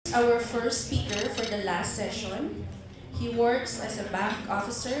our first speaker for the last session. He works as a bank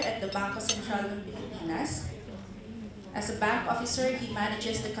officer at the Bangko Sentral ng Pilipinas. As a bank officer, he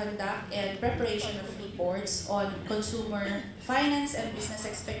manages the conduct and preparation of reports on consumer finance and business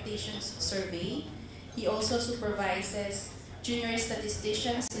expectations survey. He also supervises junior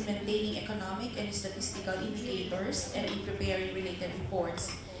statisticians in maintaining economic and statistical indicators and in preparing related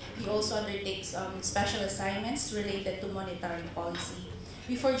reports. He also undertakes special assignments related to monetary policy.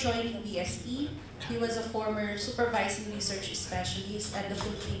 Before joining BSP, he was a former supervising research specialist at the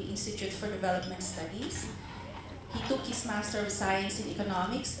Philippine Institute for Development Studies. He took his Master of Science in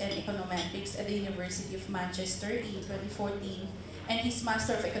Economics and Econometrics at the University of Manchester in 2014 and his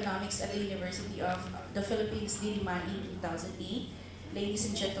Master of Economics at the University of the Philippines, Diliman in 2008.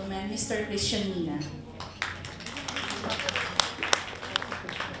 Ladies and gentlemen, Mr. Christian Mina.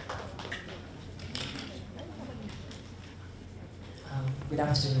 Good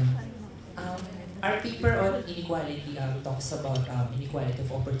afternoon. Our paper on inequality talks about inequality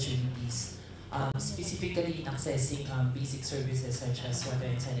of opportunities, specifically in accessing basic services such as water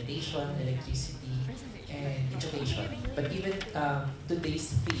and sanitation, electricity, and education. But given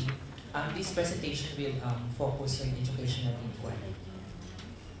today's theme, this presentation will focus on educational inequality.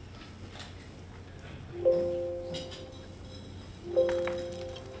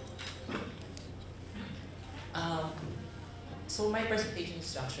 So my presentation is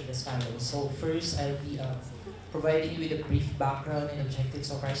structured as follows. So first, I'll be providing you with a brief background and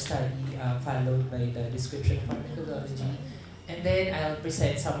objectives of our study, followed by the description of our methodology. And then I'll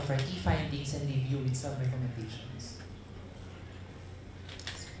present some of our key findings and leave you with some recommendations.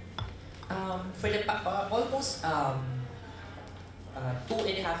 For the almost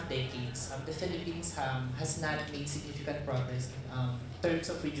 2.5 decades, the Philippines has not made significant progress in terms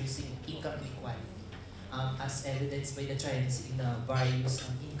of reducing income inequality. As evidenced by the trends in the various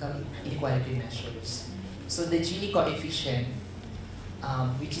income inequality measures. So the Gini coefficient,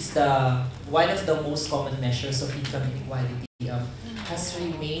 which is one of the most common measures of income inequality, has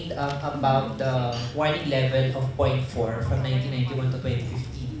remained above the warning level of 0.4 from 1991 to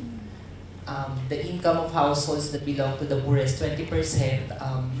 2015. The income of households that belong to the poorest 20%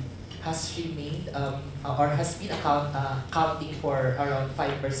 has remained or has been accounting for around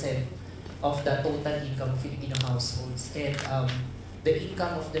 5% of the total income of Filipino households, and the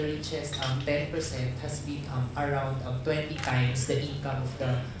income of the richest 10% has been around 20 times the income of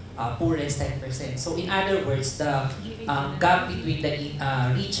the poorest 10%. So in other words, the gap between the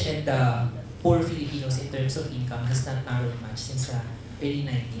rich and the poor Filipinos in terms of income has not narrowed much since the early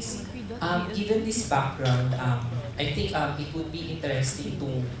 90s. Given this background, I think it would be interesting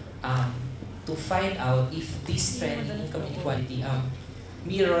to find out if this trend in income inequality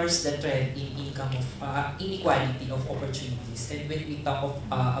mirrors the trend in income of inequality of opportunities. And when we talk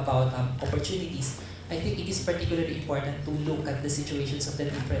about opportunities, I think it is particularly important to look at the situations of the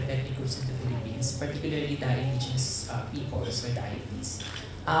different ethnic groups in the Philippines, particularly the indigenous peoples or the IPs.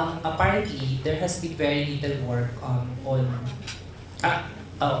 Apparently, there has been very little work on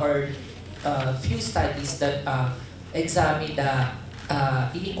few studies that examine the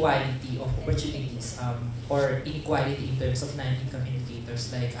inequality of opportunities or inequality in terms of non-income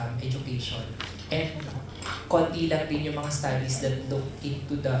indicators like education. And konti lang din yung mga studies that look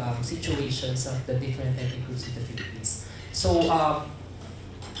into the situations of the different ethnic groups in the Philippines. So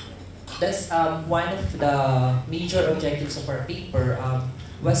that's one of the major objectives of our paper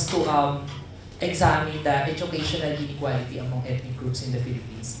was to examine the educational inequality among ethnic groups in the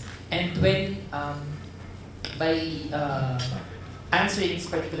Philippines. And when by answering this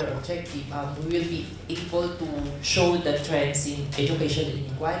particular objective, we will be able to show the trends in educational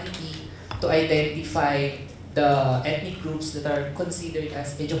inequality, to identify the ethnic groups that are considered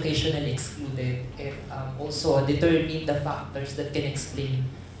as educationally excluded, and also determine the factors that can explain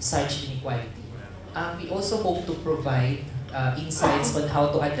such inequality. We also hope to provide insights on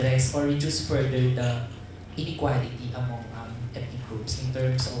how to address or reduce further the inequality among ethnic groups in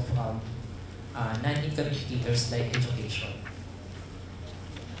terms of non-income indicators like education.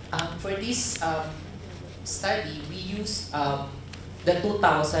 For this study, we used the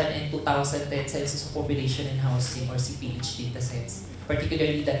 2000 and 2010 Census of Population and Housing or CPH datasets,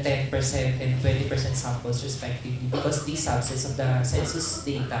 particularly the 10% and 20% samples respectively, because these subsets of the census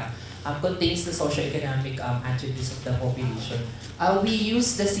data contains the socioeconomic attributes of the population. We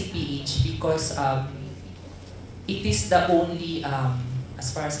use the CPH because it is the only,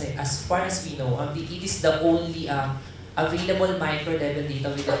 as far as we know, it is the only available micro-level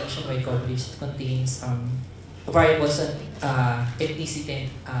data with a nationwide coverage that contains variables on ethnicity and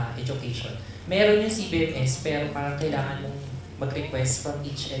education. Meron yung CBMS, pero parang kailangan mong mag-request from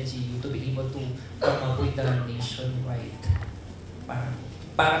each LGU to be able to come up with the nationwide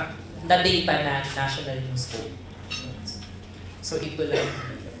para na data na national yung scope. So ito lang.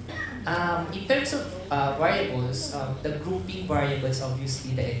 In terms of variables, the grouping variables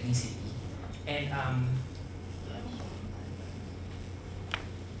obviously the ethnicity. And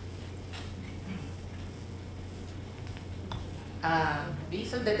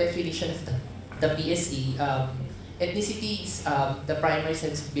based on the definition of the PSE, ethnicity is the primary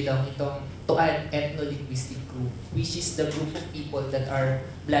sense of belonging to an ethno-linguistic group, which is the group of people that are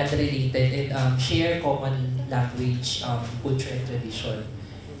blood related and share common language, culture, and tradition.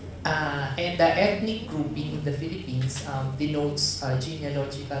 And the ethnic grouping in the Philippines denotes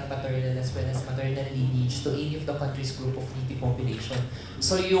genealogical, paternal, as well as maternal lineage to any of the country's group of native population.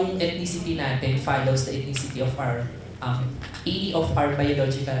 So yung ethnicity natin follows the ethnicity of our any of our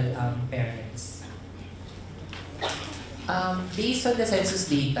biological parents. Based on the census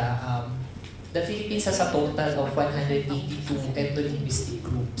data, the Philippines has a total of 182 ethno-linguistic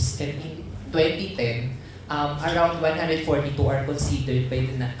groups, and in 2010, around 142 are considered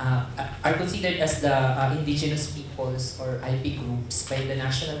as the indigenous peoples or IP groups by the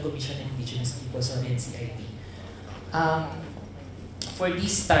National Commission on Indigenous Peoples or NCIP. For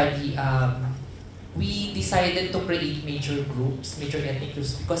this study, we decided to create major ethnic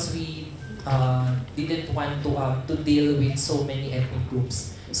groups, because we didn't want to deal with so many ethnic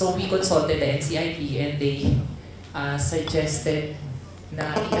groups. So we consulted the NCIP and they suggested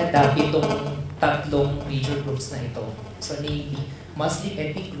na i-adapt itong tatlong major groups na ito. So namely, Muslim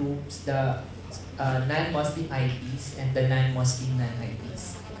ethnic groups, the non-Muslim IPs, and the non-Muslim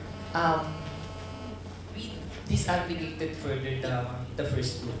non-IPs. We disaggregated further the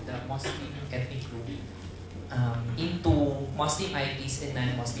first group, the Muslim ethnic group, into Muslim IPs and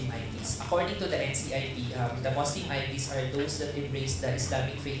non-Muslim IPs. According to the NCIP, the Muslim IPs are those that embrace the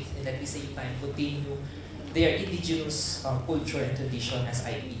Islamic faith and at the same time continue their indigenous culture and tradition as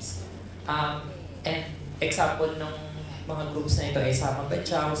IPs. And example ng mga groups na ito ay Sama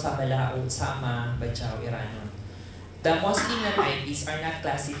Badjao, Sama Laot, Sama Badjao, Iranon. The Muslim non-IPs are not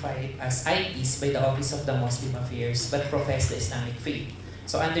classified as IPs by the Office of the Muslim Affairs but profess the Islamic faith.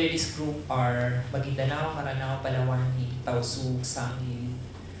 So under this group are Maguindanao, Maranao, Palawan, Tausug, Sangil,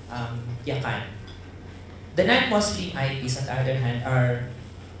 Yakan. The non-Muslim IPs, on the other hand, are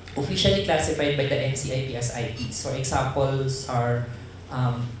officially classified by the NCIP as IPs. So examples are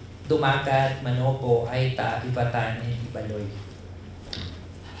Dumagat, Manobo, Aita, Ivatan, and Ibaloy.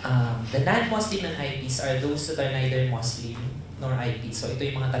 The non-Muslim non-IPs are those that are neither Muslim nor IP. So ito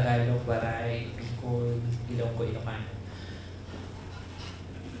yung mga Tagalog, Waray, Bicol, Ilonggo, Ilocano.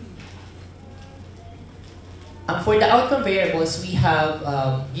 For the outcome variables, we have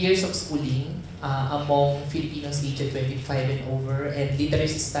years of schooling among Filipinos aged 25 and over, and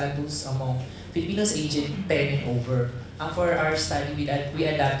literacy status among Filipinos aged 10 and over. For our study, we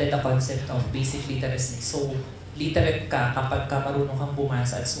adapted the concept of basic literacy. So, literate ka kapag ka marunong kang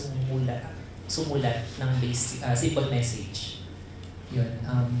bumasa at sumulat ng basic, simple message. Yun.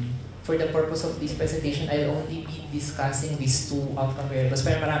 For the purpose of this presentation, I'll only be discussing these two outcome variables.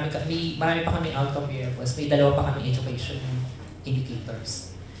 Pero marami pa kami outcome variables. May dalawa pa kami education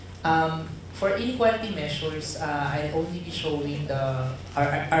indicators. For inequality measures, I'll only be showing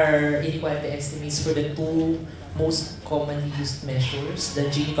our inequality estimates for the two most commonly used measures, the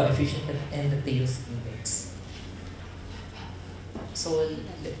Gini coefficient and the Thales index. So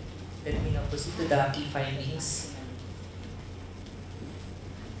let me now proceed to the key findings.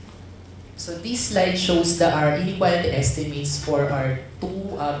 So this slide shows our inequality estimates for our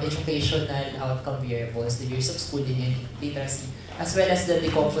two educational outcome variables, the years of schooling and literacy, as well as the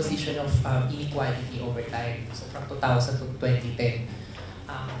decomposition of inequality over time, so from 2000 to 2010.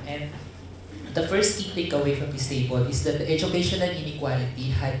 And the first key takeaway from this table is that the educational inequality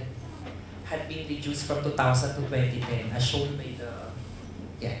had been reduced from 2000 to 2010, as shown by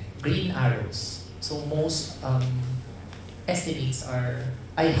the green arrows. So most estimates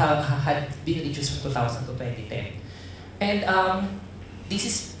had been reduced from 2000 to 2010. And this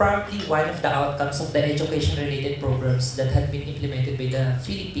is probably one of the outcomes of the education-related programs that had been implemented by the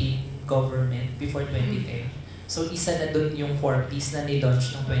Philippine government before 2010. So isa na dun yung 4 Ps na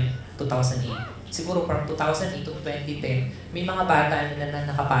ni-launch ng 2008. Siguro from 2008 to 2010, may mga bata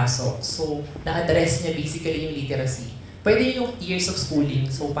na nakapasok. So na-address niya basically yung literacy. Pwede yung years of schooling,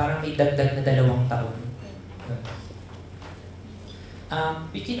 so parang may dagdag na 2 taon.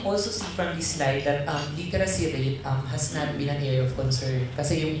 We can also see from this slide that literacy rate has not been an area of concern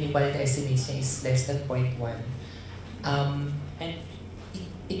kasi yung inequality estimates niya is less than 0.1. And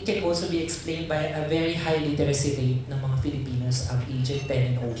it can also be explained by a very high literacy rate ng mga Filipinos aged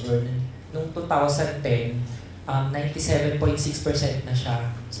 10 and over. Noong 2010, 97.6% na siya.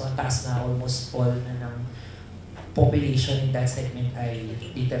 So, ang taas na, almost all na ng population in that segment ay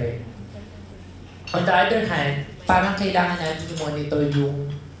literate. On the other hand, parang kailangan natin i-monitor yung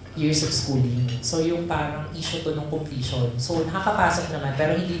years of schooling. So, yung parang issue to ng completion. So, nakakapasok naman,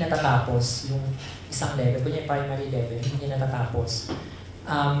 pero hindi natatapos yung isang level. Kunya primary level, hindi natatapos.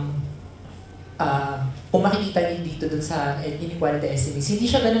 Kung makikita niyo dito dun sa inequality estimates, hindi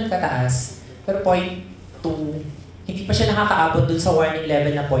siya ganun kataas. Pero 0.2, hindi pa siya nakakaabot dun sa warning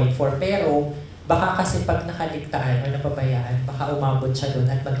level na 0.4. Pero, baka kasi pag nakaligtaan o napabayaan, baka umabot siya dun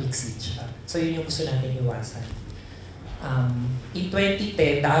at mag-exceed siya. So, yun yung gusto natin iwasan. In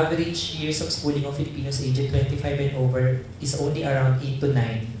 2010, the average years of schooling of Filipinos aged 25 and over is only around 8 to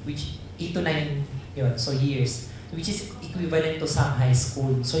 9, which 8 to 9 yun, so years, which is equivalent to some high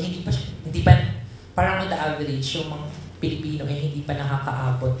school. So hindi pa, parang on the average, yung mga Pilipino ay hindi pa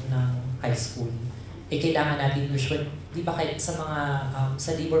nakakaabot ng high school. Kailangan natin usually, di ba sa mga,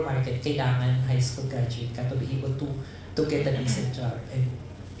 sa labor market, kailangan high school graduate ka to be able to get a decent job and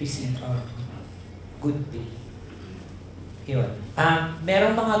receive good pay. Yun.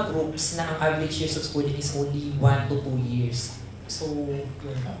 Merong mga groups na ang average years of schooling is only 1 to 2 years. So, yun,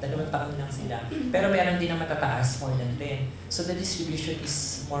 2 taon lang sila. Pero meron din na matataas, more than 10. So, the distribution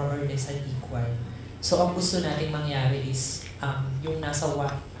is more or less unequal. So, ang gusto nating mangyari is yung nasa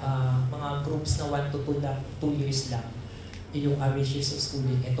mga groups na 1 to 2 years lang, yung average years of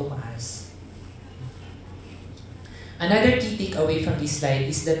schooling, tumaas. Another key takeaway from this slide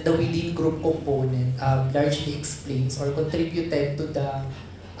is that the within group component largely explains or contributed to the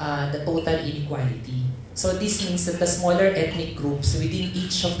total inequality. So this means that the smaller ethnic groups within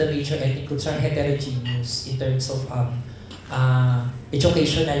each of the major ethnic groups are heterogeneous in terms of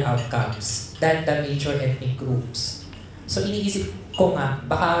educational outcomes than the major ethnic groups. So iniisip ko nga,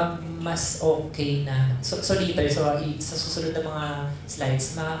 baka mas okay na, so later, sa susunod na mga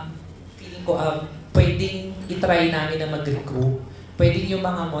slides, feeling ko pwedeng itry namin na mag-recruit. Pwedeng yung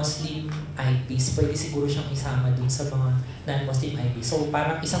mga Muslim IPs, pwede siguro siyang isama dun sa mga non-Muslim IPs. So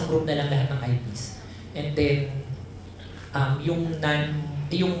parang isang group na lang lahat ng IPs. And then,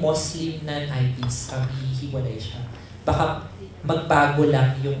 yung Muslim non-IPs, hihiwalay siya. Baka magbago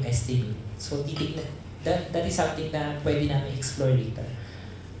lang yung estimate. So that is something na pwede namin explore later.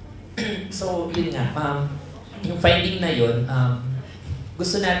 So yun nga, yung finding na yun,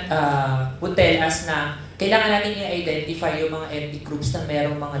 gusto would tell us na kailangan natin i-identify yung mga ethnic groups na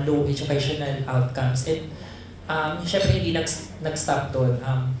merong mga low educational outcomes. And syempre hindi nag-stop doon.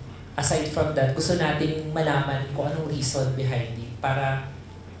 Aside from that, gusto natin malaman kung anong reason behind it para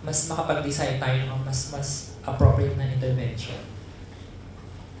mas makapag-decide tayo ng mas appropriate na intervention.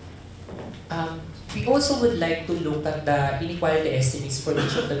 We also would like to look at the inequality estimates for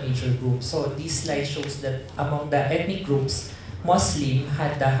each of the major groups. So this slide shows that among the ethnic groups, Muslim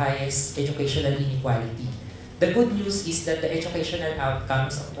had the highest educational inequality. The good news is that the educational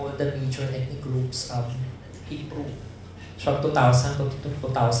outcomes of all the major ethnic groups improved from 2000 to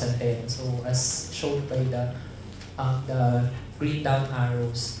 2010. So as shown by the green down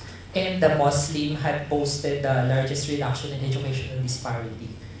arrows. And the Muslim had posted the largest reduction in educational disparity.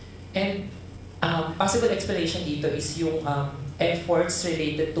 And possible explanation dito is yung efforts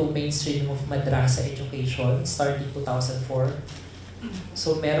related to mainstream of madrasa education starting 2004.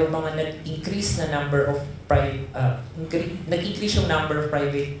 So meron mga nag-increase na number of nag-increase yung number of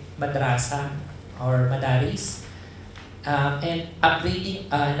private madrasa or madaris. And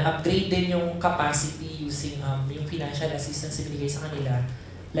na-upgrade din yung capacity using yung financial assistance ibigay sa kanila.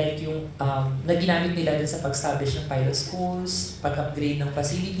 Like yung naginamit nila din sa pag-establish ng pilot schools, pag-upgrade ng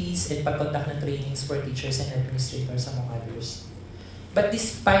facilities, and pag-conduct ng trainings for teachers and administrators among others. But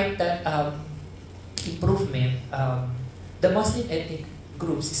despite that improvement, the Muslim ethnic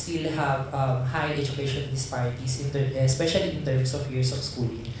groups still have high education disparities, especially in terms of years of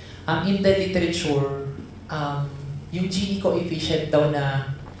schooling. In the literature, yung Gini coefficient daw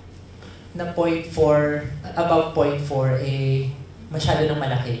na 0.4, above 0.4, masyado nang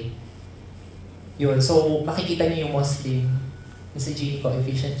malaki. Yun. So, makikita niyo yung Muslim, yung sa Gini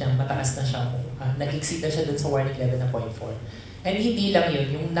coefficient niya, mataas na siya. Nag-exceed na siya dun sa warning level na 0.4. And hindi lang yun,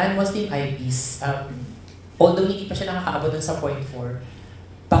 yung non-Muslim IPs, although hindi pa siya nakakaabot dun sa 0.4,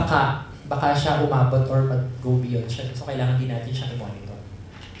 baka siya umabot or mag-go beyond siya. So, kailangan din natin siya i-monitor.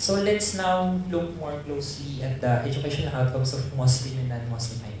 So, let's now look more closely at the educational outcomes of Muslim and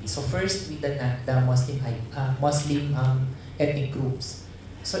non-Muslim IPs. So, first, with the Muslim ethnic groups.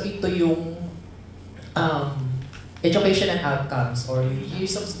 So ito yung education and outcomes or yung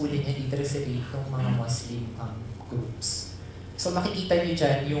years of schooling and literacy rate ng mga Muslim groups. So makikita nyo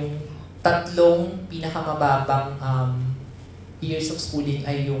dyan yung tatlong pinakamababang years of schooling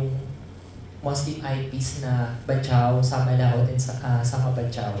ay yung Muslim IPs na Bajau, Samalaot, and Sama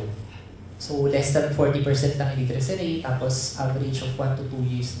Bajau. So less than 40% lang yung literacy rate, tapos average of 1 to 2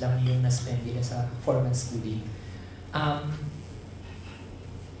 years lang yung na-spend nila sa formal schooling.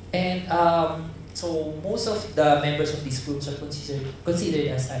 So most of the members of these groups are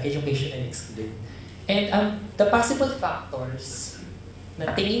considered as educationally excluded. And the possible factors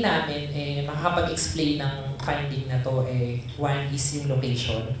na tingin namin makakapag-explain ng finding na to one is yung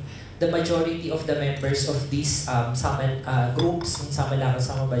location. The majority of the members of these groups, yung Samalao,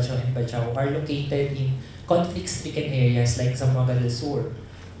 Sama Bajau, and Bajau, are located in conflict-stricken areas like Zamboanga del Sur.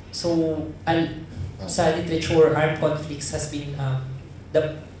 So, sa literature, armed conflicts has been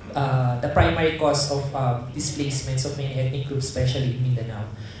the primary cause of displacements of many ethnic groups, especially in Mindanao,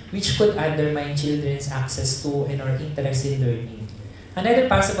 which could undermine children's access to and or interest in learning.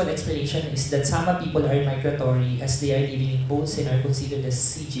 Another possible explanation is that Sama people are migratory as they are living in boats and are considered as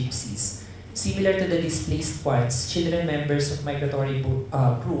sea gypsies. Similar to the displaced ones, children members of migratory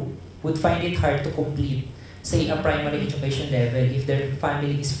group would find it hard to complete, say, a primary education level if their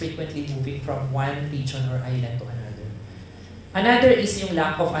family is frequently moving from one region or island to another. Another is yung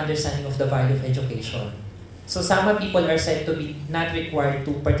lack of understanding of the value of education. So Sama people are said to be not required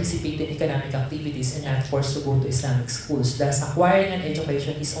to participate in economic activities and not forced to go to Islamic schools. Thus, acquiring an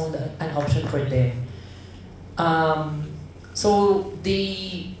education is only an option for them. So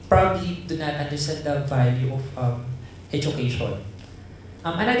they probably do not understand the value of education.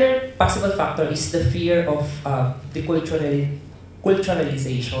 Another possible factor is the fear of the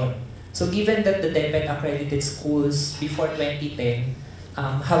culturalization. So given that the DepEd accredited schools before 2010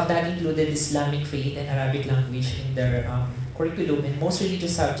 have not included Islamic faith and Arabic language in their curriculum, and most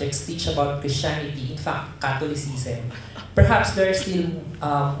religious subjects teach about Christianity, in fact, Catholicism. Perhaps there are still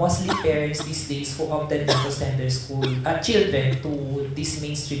Muslim parents these days who opted not to send their children to these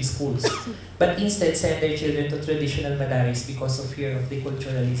mainstream schools, but instead send their children to traditional madaris because of fear of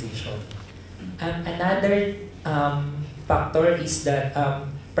deculturalization. Another factor is that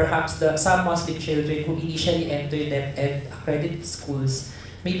perhaps some Muslim children who initially entered DepEd accredited schools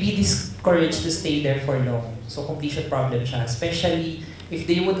may be discouraged to stay there for long. So completion problem siya, especially if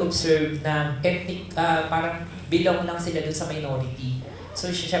they would observe na ethnic, parang belong lang sila dun sa minority.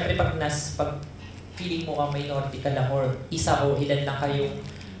 So syempre pag feeling mo ang minority ka lang or isa o ilan lang kayong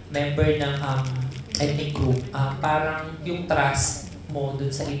member ng ethnic group, parang yung trust mo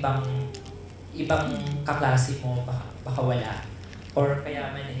dun sa ibang kaklase mo baka wala. Or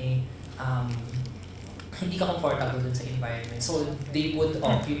kaya man hindi ka comfortable dun sa environment. So they would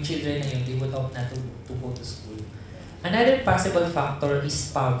opt, yung children na yun, they would opt not to go to school. Another possible factor is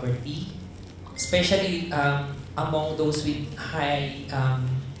poverty, especially among those with high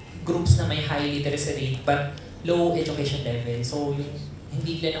groups na may high literacy rate but low education level. So yung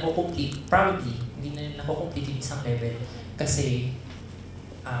hindi nila nako-complete, probably hindi nila nako-complete yung isang level kasi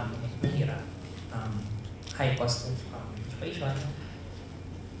mahirap, high cost of education.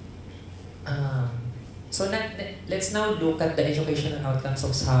 So let's now look at the educational outcomes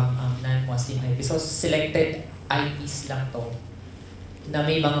of some non-Muslim IPs. So selected IPs lang to na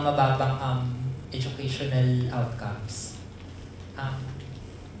may mga mababang educational outcomes.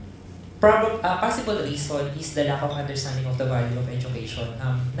 Possible reason is the lack of understanding of the value of education.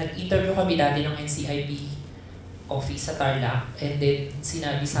 Nag-interview kami dati ng NCIP office sa Tarlac, and then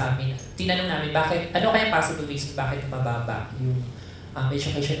sinabi sa amin, tinanong namin ano kaya possible reason bakit mababa yung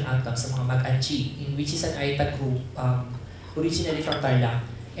education outcomes sa mga mag-anchi, which is an AITA group originally from Tarlac.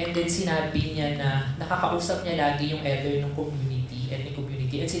 And then sinabi niya na nakakausap niya lagi yung elder ng community, ethnic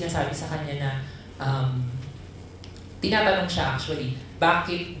community, and sinasabi sa kanya na tinatanong siya actually,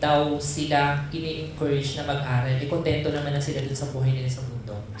 bakit daw sila ini-encourage na mag-aral, kontento naman na sila dun sa buhay nila sa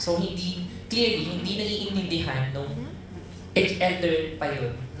mundo. So hindi naiintindihan nung elder pa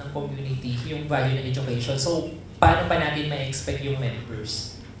yun ng community yung value ng education. So paano pa natin ma-expect yung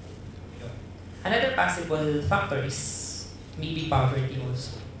members? Another possible factor is maybe poverty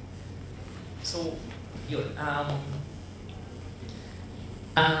also. So, yun.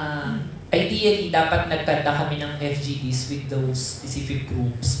 Ideally, dapat nagkanta kami ng FGDs with those specific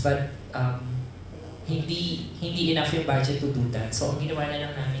groups, but hindi enough yung budget to do that. So, ang ginawa na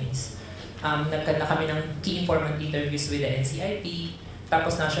lang namin is nagkanta kami ng key informant interviews with the NCIP,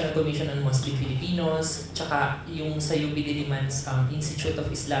 tapos National Commission on Muslim Filipinos, tsaka yung sa UP Diliman's Institute of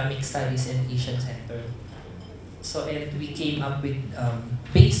Islamic Studies and Asian Center. So, and we came up with,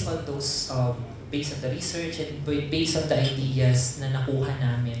 based on those based on the research and based on the ideas na nakuha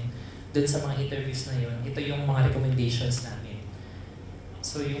namin dun sa mga interviews na yun, ito yung mga recommendations namin.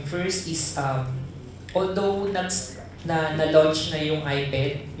 So yung first is, although na-launch na yung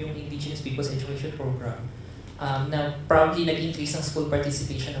IPED, yung Indigenous Peoples Education Program, na probably nag-increase ng school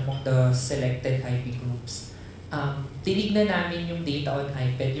participation among the selected IP groups. Tinignan namin yung data on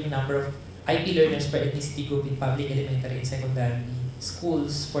IPED, yung number of IP learners per ethnicity group in public elementary and secondary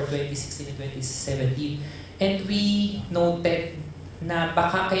schools for 2016 and 2017. And we noted na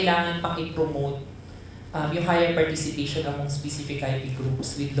baka kailangan pang i-promote yung higher participation among specific IP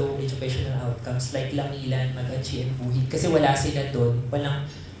groups with low educational outcomes like Langilan, Mag-Achi, and Buhid. Kasi wala sila doon.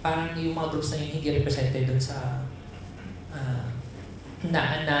 Parang yung mga groups na yun hindi represented doon sa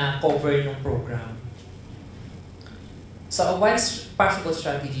na-cover ng program. So one possible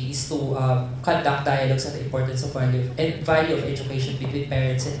strategy is to conduct dialogues on the importance of value of education between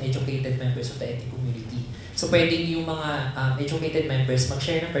parents and educated members of the ethnic community. So pwedeng yung mga educated members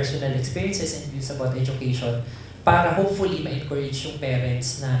mag-share ng personal experiences and views about education para hopefully ma-encourage yung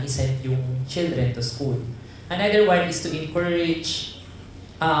parents na isend yung children to school. Another one is to encourage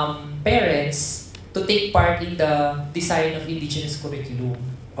parents to take part in the design of indigenous curriculum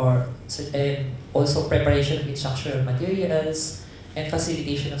and also preparation of instructional materials and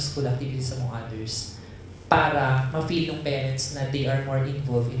facilitation of school activities among others para ma-feel ng parents na they are more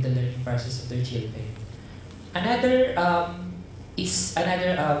involved in the learning process of their children. Another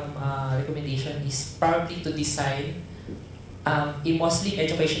recommendation is probably to design a Muslim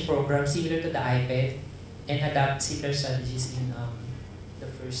education program similar to the IPED and adapt similar strategies in the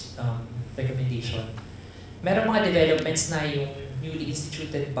first recommendation. Meron mga developments na yung newly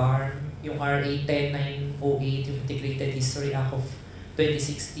instituted BARM, yung RA 10908, yung Integrated History Act of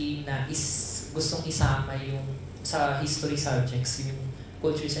 2016 na gustong isama yung sa history subjects, yung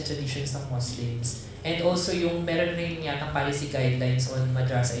cultures and traditions ng Muslims. And also yung meron rin yatang policy guidelines on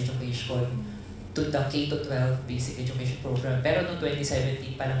madrasa education to the K-12 basic education program. Pero noong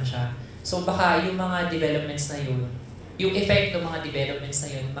 2017 pa lang siya. So baka yung mga developments na yun, yung effect ng mga developments na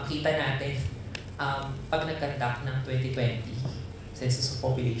yun, makita natin pag nag-conduct ng 2020 Census of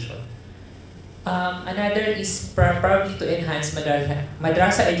Population. Another is probably to enhance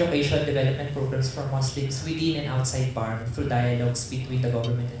madrasa education development programs for Muslims within and outside BARM through dialogues between the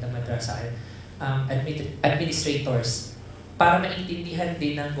government and the madrasa administrators para maintindihan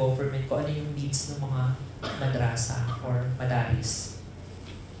din ng government kung ano yung needs ng mga madrasa or madaris.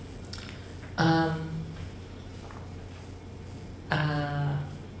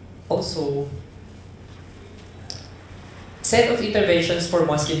 Also, set of interventions for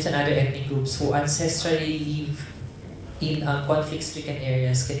Muslims and other ethnic groups who ancestrally live in conflict-stricken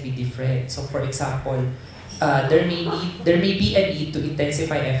areas can be different. So, for example, there may be a need to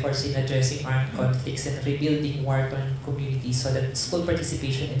intensify efforts in addressing armed conflicts and rebuilding war-torn communities so that school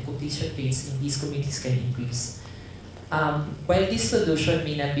participation and completion rates in these communities can increase. While this solution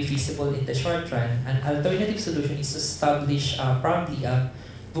may not be feasible in the short run, an alternative solution is to establish probably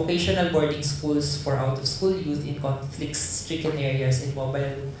vocational boarding schools for out-of-school youth in conflict-stricken areas and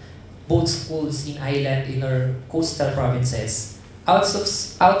mobile boat schools in island or coastal provinces.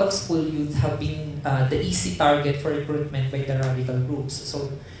 Out-of-school youth have been the easy target for recruitment by the radical groups.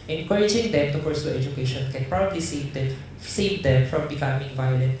 So encouraging them to pursue education can probably save them from becoming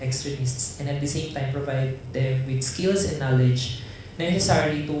violent extremists and at the same time provide them with skills and knowledge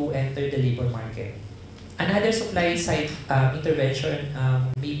necessary to enter the labor market. Another supply-side intervention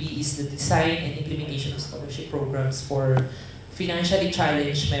maybe is the design and implementation of scholarship programs for financially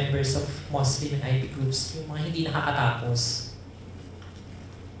challenged members of Muslim and IP groups, yung mga hindi nakakatapos.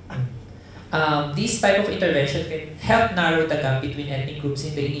 This type of intervention can help narrow the gap between ethnic groups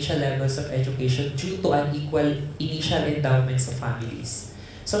in the initial levels of education due to unequal initial endowments of families.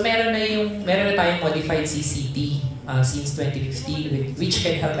 So meron na tayong modified CCT since 2015 which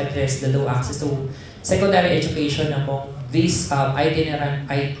can help address the low access to secondary education among these itinerant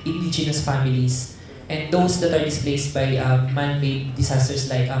indigenous families and those that are displaced by man-made disasters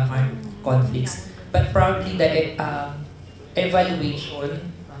like armed conflicts. But probably the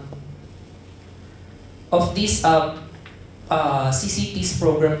evaluation of this CCT's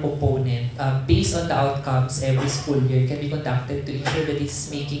program component based on the outcomes every school year can be conducted to ensure that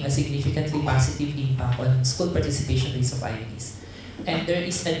it's making a significantly positive impact on school participation rates of IPs. And there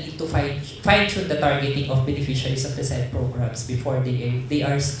is a need to fine-tune the targeting of beneficiaries of the said programs before they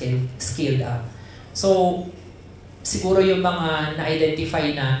are scaled up. So, siguro yung mga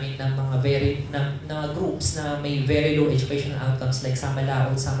na-identify namin ng mga groups na may very low educational outcomes like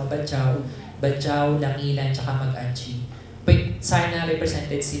Sama-Laod, Sama-Badjao, Langilan, tsaka Mag-Achi. Sana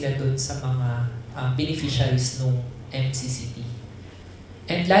represented sila dun sa mga beneficiaries ng MCCT.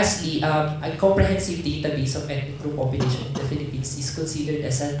 And lastly, a comprehensive database of ethnic group population in the Philippines is considered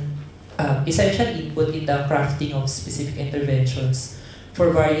as an essential input in the crafting of specific interventions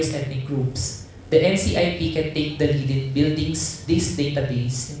for various ethnic groups. The NCIP can take the lead in building this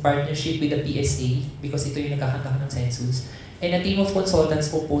database in partnership with the PSA, because ito yung nagkakanta ng census, and a team of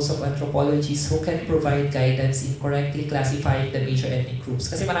consultants composed of anthropologists who can provide guidance in correctly classifying the major ethnic groups.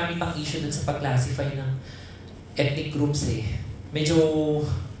 Kasi marami pang issue dun sa pag-classify ng ethnic groups eh. Medyo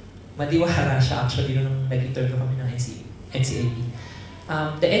madiwara siya actually nung nag-interview kami ng NCIP.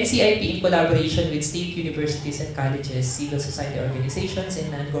 The NCIP, in collaboration with state universities and colleges, civil society organizations,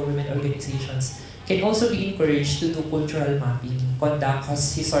 and non-government organizations, can also be encouraged to do cultural mapping, conduct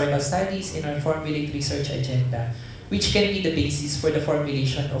historical studies, and formulate research agenda, which can be the basis for the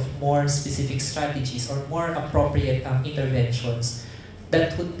formulation of more specific strategies or more appropriate interventions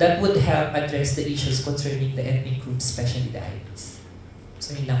that would help address the issues concerning the ethnic groups, especially the IDs.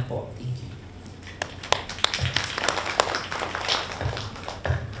 So yun lang po. Thank you.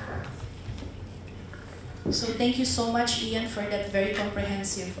 So thank you so much, Ian, for that very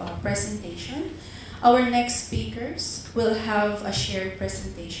comprehensive presentation. Our next speakers will have a shared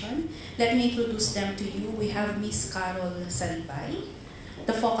presentation. Let me introduce them to you. We have Ms. Carol Salibay,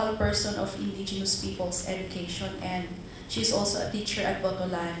 the focal person of Indigenous Peoples Education, and she's also a teacher at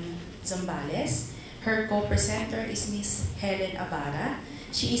Botolan, Zambales. Her co-presenter is Ms. Helen Abara.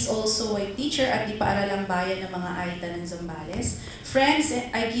 She is also a teacher at the Paaralang Bayan ng mga Aita ng Zambales. Friends,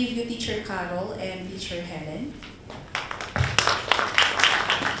 I give you Teacher Carol and Teacher Helen.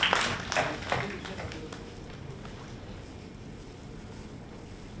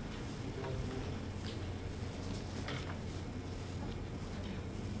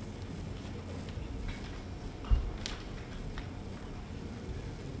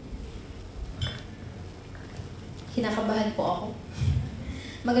 Kinakabahan po ako.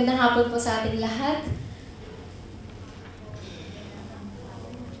 Magandang hapon po sa ating lahat.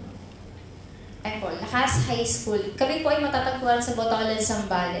 Ay po, Lakas High School. Kami po ay matatagpuan sa Botolan,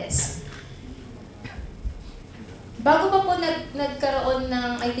 Zambales. Bago pa po nagkaroon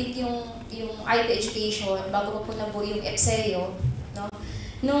ng, I think, yung IT education, bago pa po nabuo yung EPSEO, no?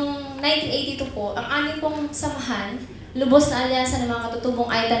 Noong 1982 po, ang aming pong samahan, lubos na alyansa ng mga katutubong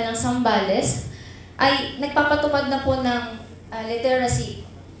Aita ng Zambales, ay nagpapatupad na po ng literacy,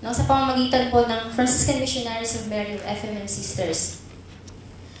 no, sa pamamagitan po ng Franciscan Missionaries of Mary of FM and Sisters.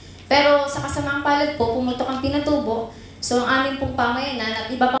 Pero sa kasamaang palad po, pumutok ang Pinatubo, so ang aming pong pamayanan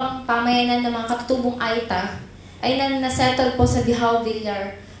at iba pang pamayanan ng mga katutubong Aita ay nasettle po sa Bihao,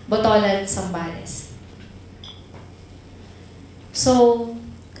 Villar, Botolan, Zambales. So,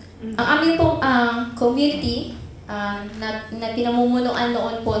 ang aming pong community na pinamumunuan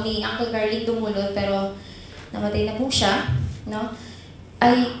noon po ni Uncle Garling Dumulod, pero namatay na po siya, no?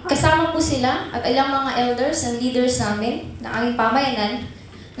 Ay kasama po sila at ilang mga elders and leaders namin na aming pamayanan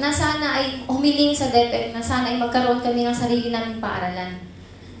na sana ay humiling sa DepEd na sana ay magkaroon kami ng sarili naming paaralan.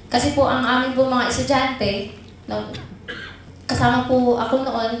 Kasi po ang aming po mga estudyante, no, kasama po ako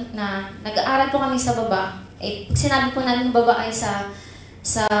noon na nag-aaral po kami sa baba, eh, sinabi po namin baba ay sa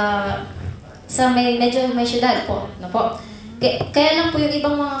medyo may syudad po, no po. Kaya lang po yung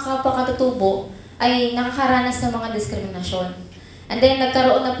ibang mga kapwa katutubo ay nakakaranas ng mga diskriminasyon. And then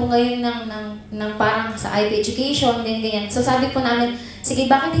nagkaroon na po ngayon ng parang sa IP education, ganyan. So sabi po namin,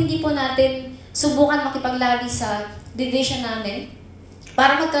 sige, bakit hindi po natin subukan makipaglabi sa division namin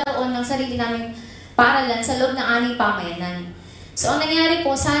para magkaroon ng sarili naming paaralan sa loob ng aming pamayanan. So ang nangyari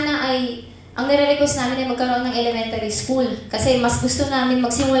po, sana ay ang nire-request namin ay magkaroon ng elementary school kasi mas gusto namin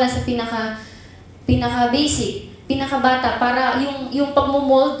magsimula sa pinaka-basic, pinaka-bata para yung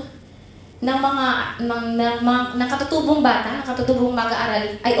pagmumold ng mga katutubong bata, ng katutubong mag-aaral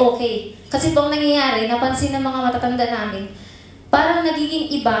ay okay. Kasi po ang nangyayari, napansin ng mga matatanda namin, parang nagiging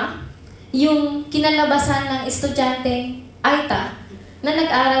iba yung kinalabasan ng estudyanteng Aita na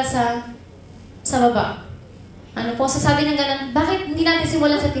nag-aaral sa baba. Ano po, sasabi ng ganun, bakit hindi natin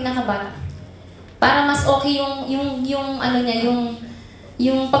simulan sa pinakabata? Para mas okay yung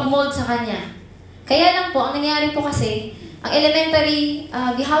pag-mold sa kanya. Kaya lang po, ang nangyayari po kasi, ang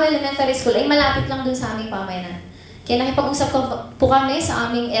Bihao Elementary School ay malapit lang dun sa aming pamayanan. Kaya nakipag-usap po kami sa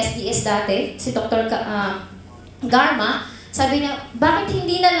aming SDS dati, si Dr. Garma, sabi niya, bakit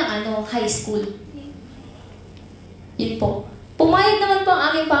hindi na lang high school? Yun po. Pumayag naman po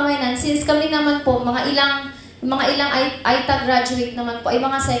ang aming pamayanan since kami naman po, mga ilang Aita graduate naman po, ay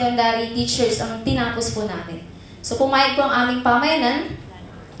mga secondary teachers ang tinapos po namin. So pumayag po ang aming pamayanan,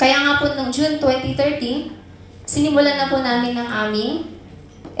 kaya nga po noong June 2013, sinimulan na po namin ng aming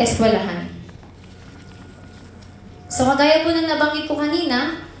eskwelahan. So kagaya po ng nabanggit ko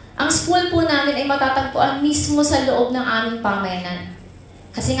kanina, ang school po namin ay matatagpuan mismo sa loob ng aming pamayanan.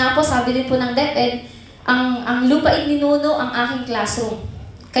 Kasi nga po, sabi din po ng DepEd, ang lupain ninuno ang aking classroom.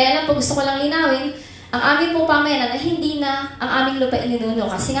 Kaya lang po gusto ko lang linawin, ang aming po pamayanan ay hindi na ang aming lupain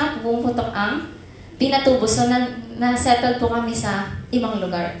ninuno. Kasi nga po, pumuputok ang pinatubo. So na-settle po kami sa ibang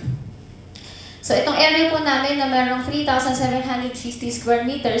lugar. So itong area po namin na mayroong 3,750 square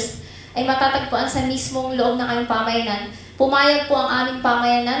meters ay matatagpuan sa mismong loob ng aming pamayanan. Pumayag po ang aming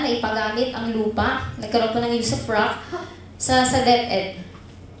pamayanan na ipagamit ang lupa. Nagkaroon po ng use of rock sa DepEd.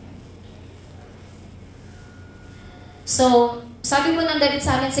 So, sabi po ng DepEd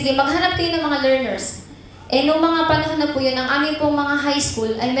sa amin, sige, maghanap kayo ng mga learners. Eh, noong mga panahon na po yun, ang aming pong mga high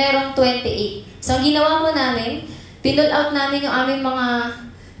school ay merong 28. So, ang ginawa po namin, pinull out namin yung aming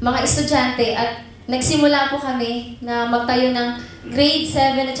mga estudyante at nagsimula po kami na magtayo ng grade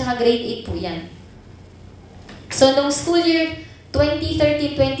 7 at saka grade 8 po yan. So, noong school year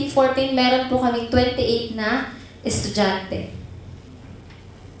 2013-2014, meron po kami 28 na estudyante.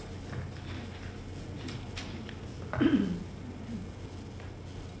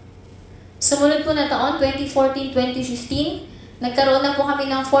 Sumunod po na taon, 2014-2015, nagkaroon na po kami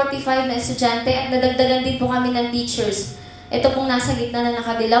ng 45 na estudyante at nadagdagan din po kami ng teachers. Ito pong nasa gitna na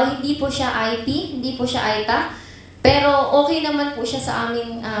nakadilaw, hindi po siya IP, hindi po siya AITA, pero okay naman po siya sa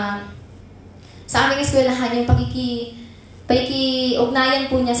aming eskwelahan. Yung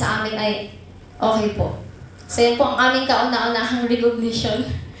pakikiugnayan po niya sa amin ay okay po. So yan po ang aming kauna-unahang recognition.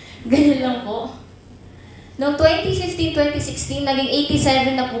 Ganyan lang po. Noong 2015-2016, naging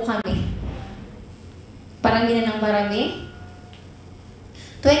 87 na po kami. Parami na ng parami.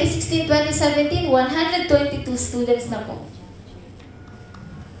 2016-2017, 122 students na po.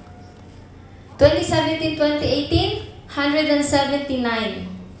 2017-2018, 179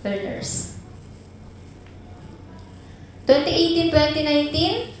 learners.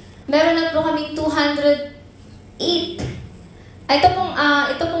 2018-2019, meron na po kami 208. Ito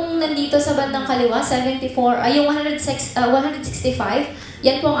pong nandito sa bandang kaliwa, 74, yung 165,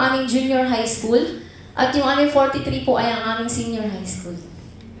 yan po ang aming junior high school. At yung aming 43 po ay ang aming senior high school.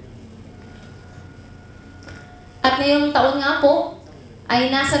 At ngayong taon nga po, ay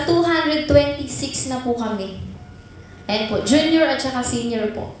nasa 226 na po kami. Ayan po, junior at saka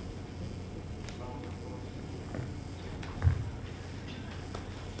senior po.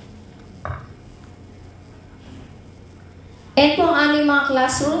 Ayan po ang aming mga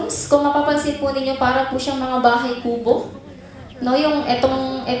classrooms. Kung mapapansin po ninyo, para po siyang mga bahay kubo. No, yung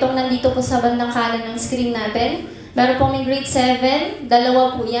etong nandito po sa bandang kanan ng screen natin. Meron po may grade 7,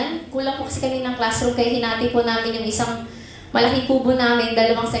 dalawa po yan. Kulang po kasi kaninang classroom, kaya hinati po namin yung isang malaking kubo namin,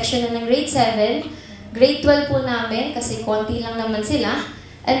 dalawang section na ng grade 7. Grade 12 po namin, kasi konti lang naman sila.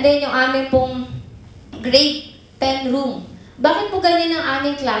 And then yung aming pong grade 10 room. Bakit po ganyan ang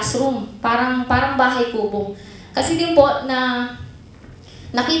aming classroom? Parang bahay kubo. Kasi din po na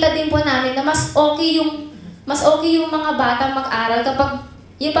nakita din po namin na mas okay yung mga bata mag-aral kapag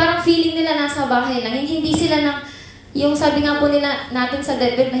yung parang feeling nila nasa bahay lang. Hindi sila yung sabi nga po nila natin sa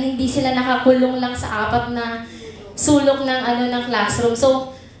DepEd na hindi sila nakakulong lang sa apat na sulok ng classroom.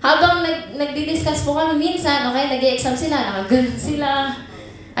 So, habang nagdi-discuss po kami minsan, okay, nag-i-exam sila, nakagano'n sila.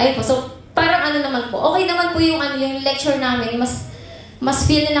 Ayun po. So, parang naman po. Okay naman po yung lecture namin. Mas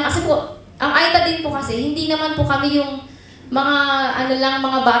feel nila kasi po, ang AITA din po kasi, hindi naman po kami yung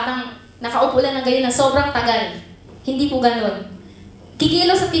mga batang nakaupo lang ng ganyan na sobrang tagal. Hindi po gano'n.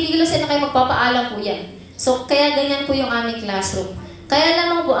 Kikilos at kikilos yan na kayo magpapaalam po yan. So, kaya ganyan po yung aming classroom. Kaya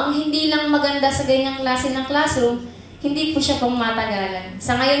lamang po, ang hindi lang maganda sa ganyang klase ng classroom, hindi po siya pong matagalan.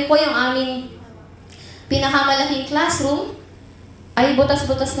 Sa ngayon po, yung aming pinakamalaking classroom, ay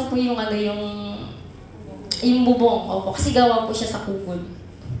butas-butas na po yung bubong. Opo, kasi gawa po siya sa kukul.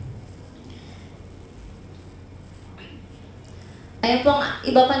 Ayan po ang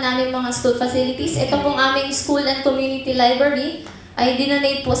iba pa namin mga school facilities. Ito pong aming school and community library ay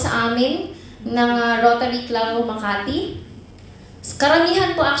dinonate po sa amin ng Rotary Club of Makati.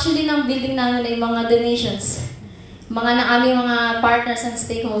 Karamihan po actually ng building namin ay mga donations. Mga ng aming mga partners and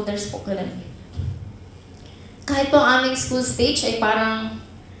stakeholders po. Kahit po ang aming school stage ay parang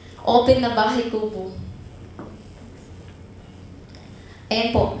open na bahay kubo. Ayan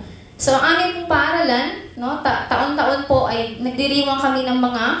po. So, ang aming pong paaralan, no, taon-taon po ay nagdiriwang kami ng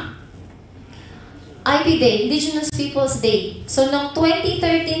mga IP Day, Indigenous Peoples Day. So, noong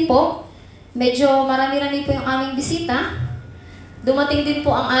 2013 po, medyo marami-rami po yung aming bisita. Dumating din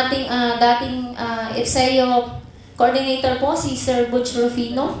po ang ating dating IPSEO coordinator po, si Sir Butch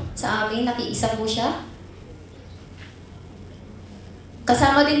Rufino, sa amin. Nakiisa po siya.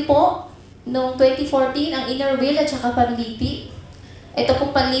 Kasama din po noong 2014 ang Inner Wheel at saka Panlipi. Ito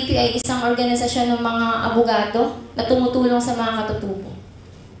pong Panlipi ay isang organisasyon ng mga abogado na tumutulong sa mga katutubo.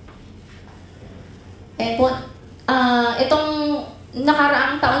 Po, itong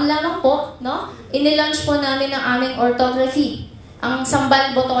nakaraang taon lamang po, no, inilaunch po namin ang aming orthography, ang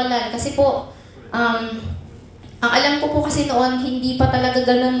Sambal Botolan. Kasi po, ang alam ko po kasi noon, hindi pa talaga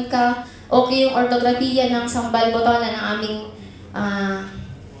ganun ka okay yung orthografiya ng Sambal Botolan ng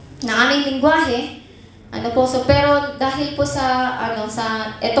aming lingwahe. Ano po, so pero dahil po sa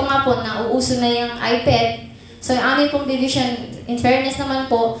eto nga po nauuso na yung iPad. So yung aming pong division, in fairness naman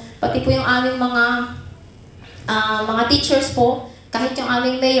po, pati po yung aming mga teachers po, kahit yung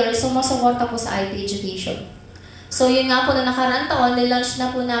aming mayor, sumusuporta po sa IP education. So yun nga po na nakaraang taon, nilaunch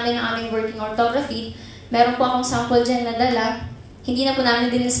na po namin ang aming working orthography. Meron po akong sample dyan na dala. Hindi na po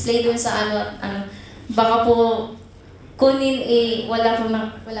namin din-display dun sa baka po kunin wala po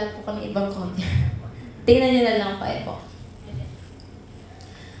kami ibang copy. Tingnan nyo na lang pa po.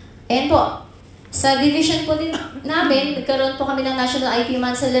 Ayan po. Sa division po din namin, nagkaroon po kami ng National IP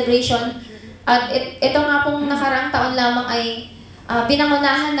Month Celebration. At ito nga pong nakaraang taon lamang ay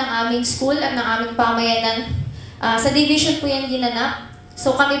pinangunahan ng aming school at ng aming pamayanan. Sa division po yan ginanap.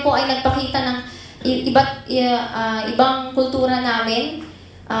 So kami po ay nagpakita ng ibang kultura namin.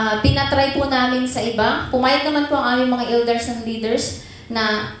 Pinatry po namin sa iba. Pumayag naman po ang aming mga elders and leaders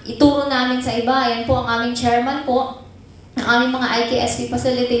na ituro namin sa iba. Ayan po ang aming chairman po, ang aming mga IKSP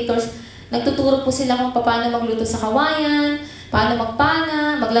facilitators. Nagtuturo po sila kung paano magluto sa kawayan, paano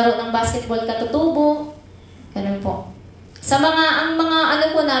magpana, maglaro ng basketball katutubo. Ganun po. Ang mga ano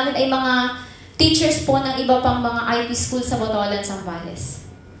po namin ay mga teachers po ng iba pang mga IP school sa Botolan, Zambales.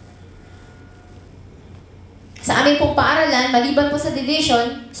 Sa aming pong paaralan, maliban po sa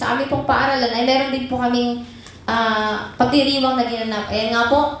division, sa aming pong paaralan ay meron din po kaming pagdiriwang na ginanap. Ayan nga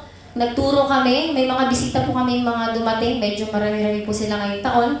po, nagturo kami, may mga bisita po kami mga dumating, medyo marami-rami po sila ngayong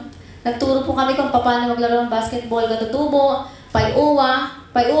taon. Nagturo po kami kung paano maglaro ng basketball katutubo, pay-uwa.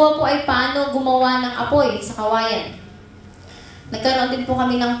 Pay-uwa po ay paano gumawa ng apoy sa kawayan. Nagkaroon din po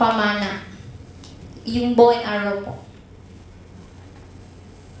kami ng pamana. Yung bow and arrow po.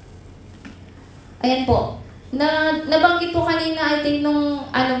 Ayan po. Nabanggit po kanina, I think, nung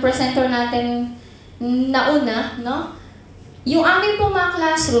presenter natin nauna, no? Yung aming po mga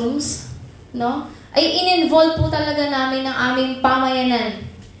classrooms, no? Ay in-involve po talaga namin ng aming pamayanan.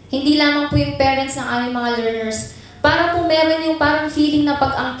 Hindi lamang po yung parents ng aming mga learners. Para po meron yung parang feeling na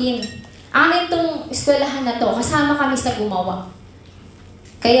pag-angkin. Amin tong eskwelahan na to, kasama kami sa gumawa.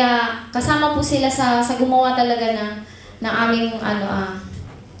 Kaya kasama po sila sa gumawa talaga ng aming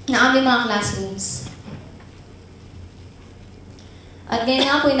mga classrooms. At ngayon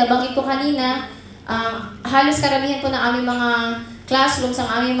nga po, nabanggit ko kanina, halos karamihan po ng aming mga classrooms,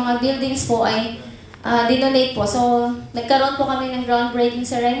 ang aming mga buildings po ay dinonate po. So, nagkaroon po kami ng groundbreaking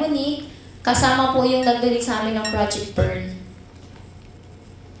ceremony, kasama po yung nag-donate sa amin ng Project Pearl.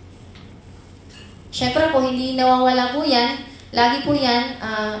 Syempre po, hindi nawawala po yan. Lagi po yan,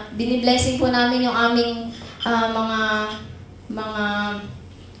 biniblessing po namin yung aming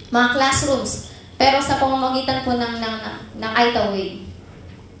mga classrooms. Pero sa pamamagitan po ng Itaway.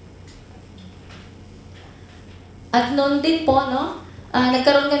 At noon din po, no,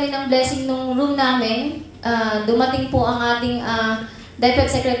 nagkaroon kami ng blessing nung room namin. Dumating po ang ating Deputy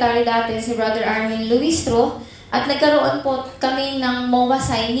Secretary dati, si Brother Armin Luistro, at nagkaroon po kami ng MOA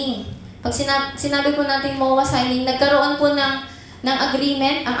signing. Pag sinabi po natin MOA signing, nagkaroon po ng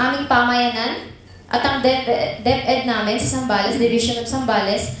agreement ang aming pamayanan at ang DepEd namin sa Zambales, Division of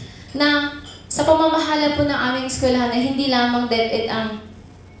Zambales, na sa pamamahala po ng aming eskwelahan ay hindi lamang DepEd ang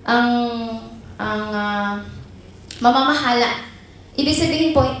mamamahala. Ibig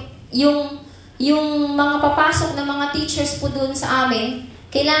sabihin po, yung mga papasok na mga teachers po doon sa amin,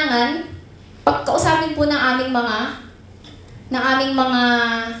 kailangan pagkausapin po ng aming pamayanan,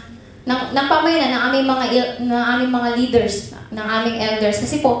 ng aming mga leaders, ng aming elders.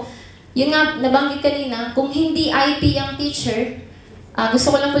 Kasi po, yun nga, nabanggit kanina, kung hindi IP ang teacher,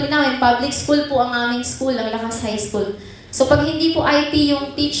 gusto ko lang po linawin, public school po ang aming school, ang Lakas High School. So pag hindi po IP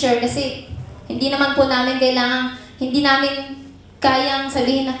yung teacher, kasi hindi naman po namin hindi namin kayang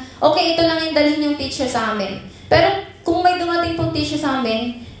sabihin na, okay, ito lang yung dalhin yung teacher sa amin. Pero kung may dumating pong teacher sa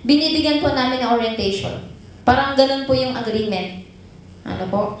amin, binibigyan po namin ng orientation. Parang ganun po yung agreement. Ano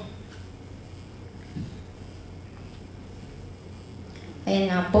po? Ayan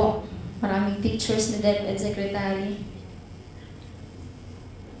nga po. Maraming pictures ni DepEd Secretary.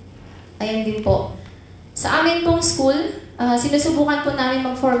 Ayan din po. Sa amin pong school, sinusubukan po namin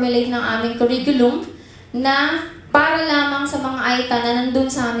mag-formulate ng aming curriculum na para lamang sa mga AITA na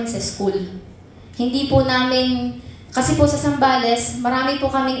nandun sa amin sa school. Hindi po namin, kasi po sa Zambales, marami po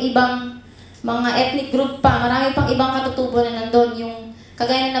kaming ibang mga ethnic group pa, marami pang ibang katutubo na nandun. Yung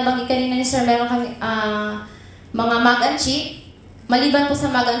kagaya na nabanggit kanina ni Sir, meron kami mga Mag-Anchi. Maliban po sa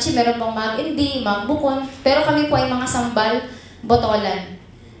Mag-Anchi, meron pong Mag-Indi, Mag-Bukon, pero kami po ay mga Sambal, Botolan.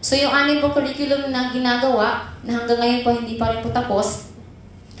 So yung amin po curriculum na ginagawa, na hanggang ngayon po hindi pa rin po tapos,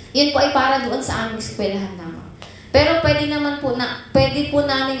 yun po ay para doon sa aming eskwelahan naman. Pero pwede naman po pwede po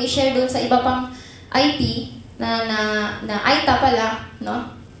namin i-share doon sa iba pang IP na AITA pala, no?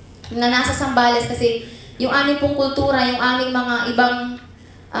 Na nasa Zambales kasi yung aming pong kultura, yung aming mga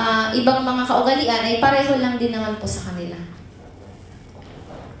ibang mga kaugalian ay pareho lang din naman po sa kanila.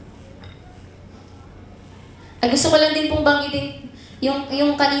 Ay gusto ko lang din pong banggitin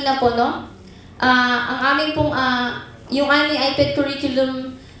yung kanina po, no? Ang aming pong yung aming iPad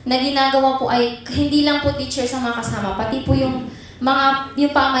curriculum na ginagawa po ay hindi lang po teachers ang mga kasama, pati po yung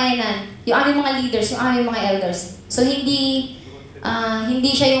pamayanan, yung aming mga leaders, yung aming mga elders. So hindi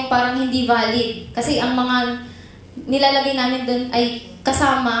siya yung parang hindi valid. Kasi ang mga nilalagay namin doon ay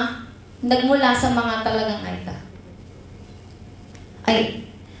kasama, nagmula sa mga talagang AITA. Ay,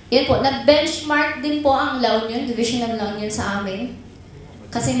 yun po, nag-benchmark din po ang La Union, Division of La Union sa amin.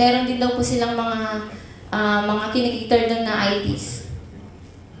 Kasi meron din daw po silang mga kinikiter doon na IPs.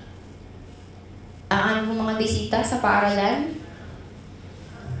 Ano mga bisita sa paaralan.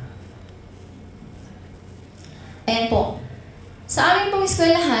 Ayan po. Sa aming pong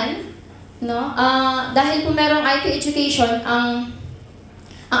eskwelahan, no, dahil po merong IP education, ang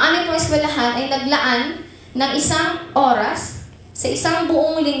aming pong eskwelahan ay naglaan ng 1 oras sa isang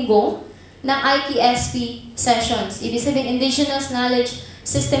buong linggo ng IPSP sessions. Ibig sabihin, Indigenous Knowledge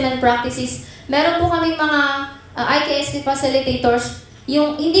System and Practices. Meron po kaming mga IPSP facilitators.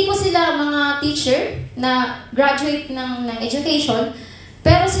 Yung hindi po sila mga teacher na graduate ng education,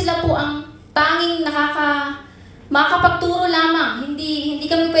 pero sila po ang tanging makakapagturo lamang. Hindi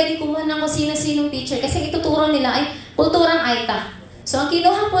kami pwede kumuha ng kung sino-sinong teacher kasi ituturo nila ay kulturang AITA. So ang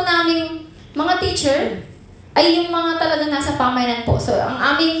kinuha po naming mga teacher ay yung mga talaga nasa pamayanan po. So ang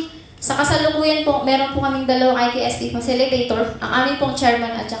aming, sa kasalukuyan po, meron po kaming 2 ITSP facilitator, ang aming pong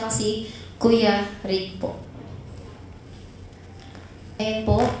chairman at saka si Kuya Rick po. Ayan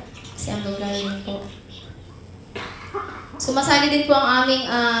po, si Ang Galing po. Sumasali din po ang aming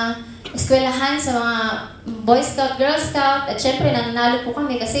eskwelahan sa mga Boy Scout, Girl Scout, at syempre nananalo po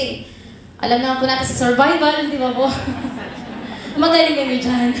kami kasi alam naman po natin sa survival, di ba po? Magaling kami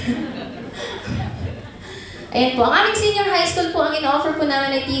dyan. Ayan po, ang aming senior high school po, ang ina-offer po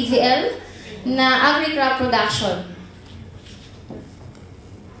namin ay TVL na Agri-Crop Production.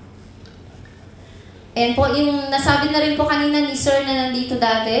 Ayan po, yung nasabi na rin po kanina ni Sir na nandito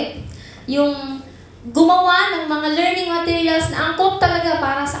dati, yung gumawa ng mga learning materials na angkop talaga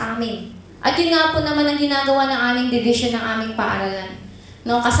para sa amin. At yun nga po naman ang ginagawa ng aming division ng aming paaralan.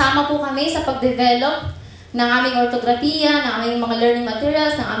 No, kasama po kami sa pag-develop ng aming ortografiya, ng aming mga learning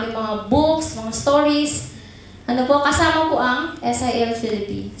materials, ng aming mga books, mga stories. Ano po, kasama po ang SIL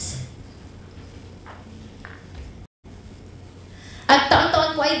Philippines. At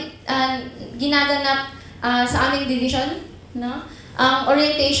taon-taon po ay ginaganap sa aming division, no? Ang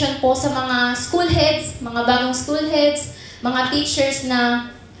orientation po sa mga school heads, mga bagong school heads, mga teachers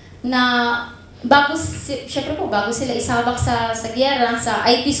na syempre po, bago sila isabak sa giyera, sa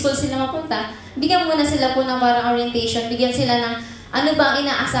IP school sila mapunta, bigyan muna sila po ng parang orientation, bigyan sila ng ano ba ang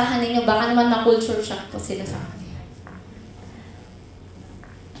inaasahan ninyo, baka naman ma-culture shock po sila sa akin.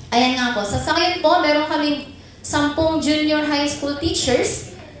 Ayan nga po, sa ngayon po, meron kaming 10 junior high school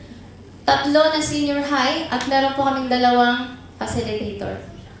teachers, 3 na senior high, at meron po kaming 2 facilitator.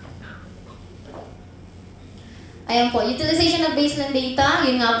 Ayan po, utilization of baseline data,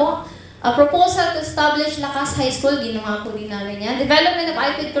 yun nga po. A proposal to establish Lakas High School, ginawa po din namin yan. Development of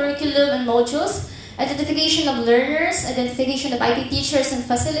IP curriculum and modules, identification of learners, identification of IP teachers and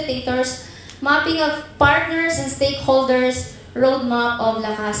facilitators, mapping of partners and stakeholders, roadmap of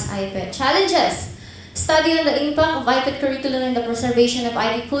Lakas IPED. Challenges: study on the impact of IPED curriculum in the preservation of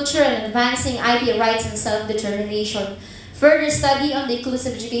IP culture and advancing IP rights and self-determination. Further study on the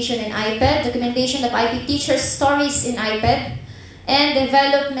inclusive education in IPED, documentation of IP teachers' stories in IPED, and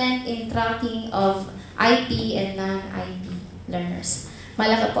development in tracking of IP and non-IP learners.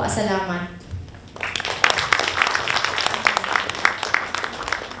 Malaki po, salamat.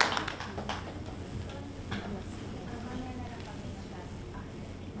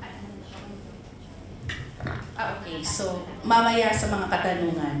 Okay, so mamaya sa mga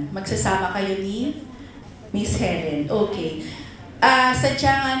katanungan, magsasama kayo ni Miss Helen. Okay.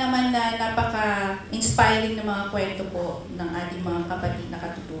 Sadya nga naman na napaka-inspiring na mga kwento po ng ating mga kapatid na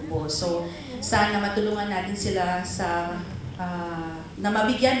katutubo. So, sana matulungan natin sila na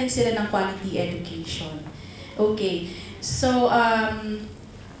mabigyan din sila ng quality education. Okay, so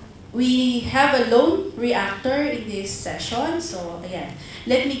we have a lone reactor in this session. So, ayan.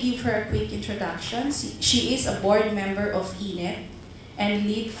 Let me give her a quick introduction. She is a board member of ENET and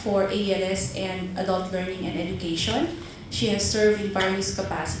lead for ALS and Adult Learning and Education. She has served in various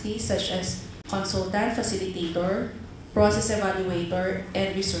capacities such as consultant, facilitator, process evaluator,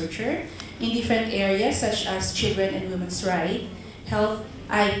 and researcher in different areas such as children and women's rights, health,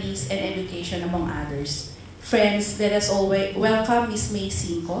 IPs, and education, among others. Friends, let us always welcome Ms. May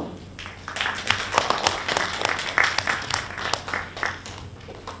Cinco.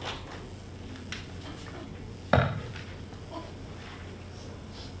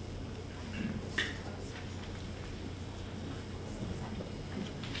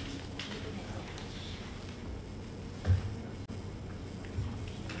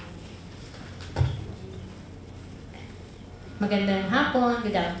 Magandang hapon,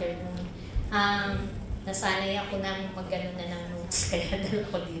 good afternoon. Nasanay ako nang mag-gano'n na ng notes, kaya dala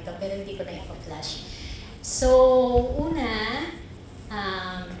ko dito, pero hindi ko na ipa-flash. So, una,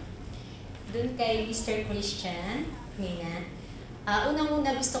 dun kay Mr. Christian, Mina,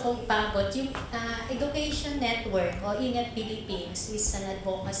 unang-una gusto kong ipabot yung Education Network o INET Philippines is an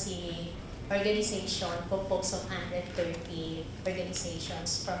advocacy organization composed of 130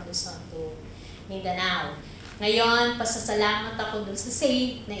 organizations from Luzon to Mindanao. Ngayon, pasasalamat ako dun sa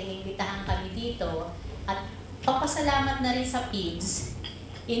SAFE na inimbitahan kami dito at papasalamat na rin sa PIDS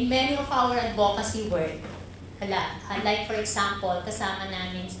in many of our advocacy work. Like for example, kasama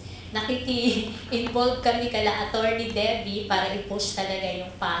namin, nakiki-involve kami kala Attorney Debbie para i-push talaga yung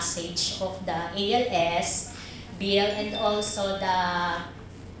passage of the ALS bill and also the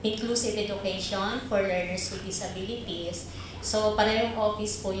inclusive education for learners with disabilities. So, parehong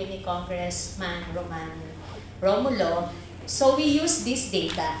office po yun ni Congressman Romulo. So we use this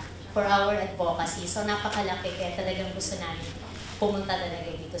data for our advocacy. So napakalaki, kaya talagang gusto namin pumunta talaga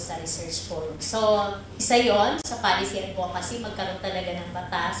dito sa research forum. So isa yon sa policy advocacy, magkaroon talaga ng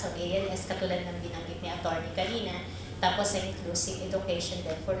batas o ALS katulad ng binanggit ni Attorney kanina, tapos sa inclusive education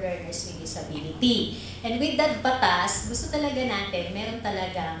then for learners with disability. And with that batas, gusto talaga natin, meron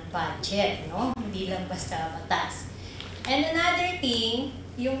talagang budget, no? Hindi lang basta batas. And another thing,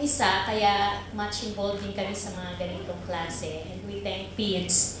 yung isa, kaya much involved din kami sa mga ganitong klase. And we thank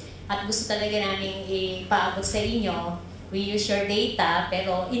PIDS. At gusto talaga namin ipaabot sa inyo. We use your data,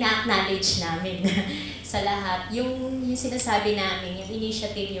 pero ina-acknowledge namin sa lahat. Yung sinasabi namin, yung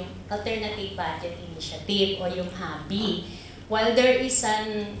initiative, yung Alternative Budget Initiative o yung HABI. While there is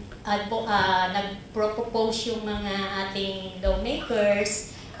an nag-propose yung mga ating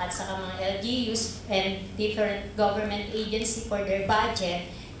lawmakers, at saka mga LGUs and different government agency for their budget,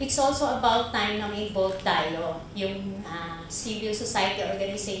 it's also about time na may-involve tayo, yung civil society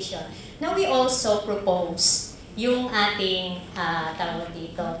organization. Now we also propose yung ating tawag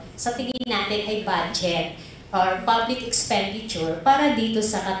dito, sa tingin natin ay budget or public expenditure para dito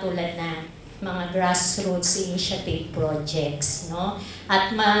sa katulad na mga grassroots initiative projects, no?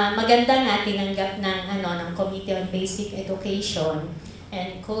 At maganda nga tinanggap ng Committee on Basic Education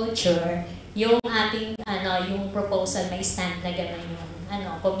and Culture, yung ating yung proposal may stand na gano'n yung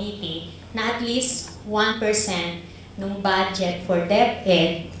committee na at least 1% nung budget for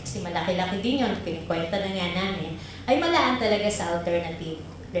DepEd, kasi malaki-laki din yun, pinikwenta na nga namin, ay malaan talaga sa alternative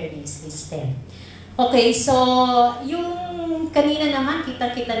learning system. Okay, so yung kanina naman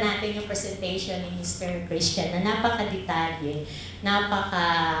kita-kita natin yung presentation ni Mr. Christian na napaka-detalye,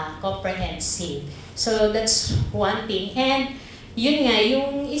 napaka-comprehensive. So that's one thing. And yun nga,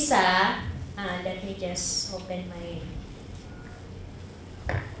 yung isa, let me just open my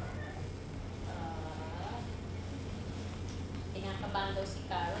pinakabahan daw si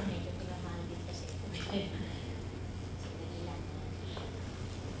Carol, medyo pinamahan din kasi.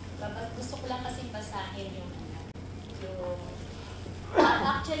 Gusto ko lang kasi basahin yung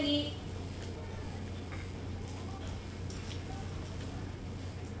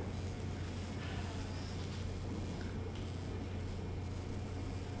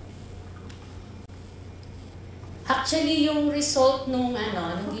actually, yung result nung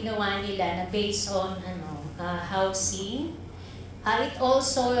ginawa nila na based on housing, it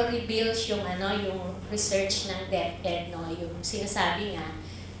also reveals yung research ng DepEd, no, yung sinasabi nga,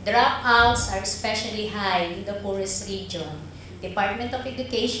 dropouts are especially high in the poorest region. Department of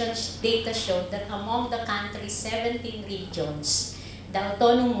Education's data showed that among the country's 17 regions, the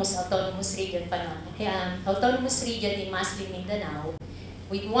autonomous region pa noon, autonomous region in Muslim Mindanao,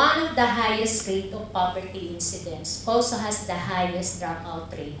 with one of the highest rate of poverty incidence, also has the highest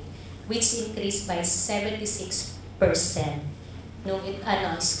dropout rate, which increased by 76% nung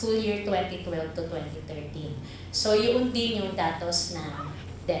school year 2012 to 2013. So yun din yung datos ng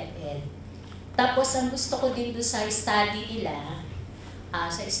DepEd. Tapos ang gusto ko din doon sa study nila,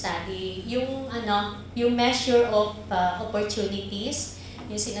 yung measure of opportunities,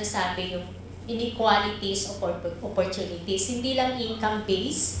 yung sinasabi yung inequalities of opportunities, hindi lang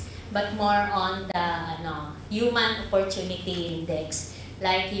income-based, but more on the human opportunity index,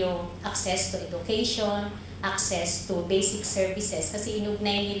 like yung access to education, access to basic services, kasi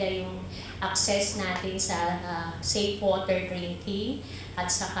inugnay nila yung access natin sa safe water drinking, at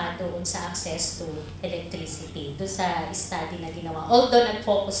saka doon sa access to electricity, doon sa study na ginawa. Although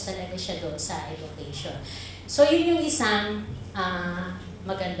nag-focus talaga siya doon sa education. So yun yung isang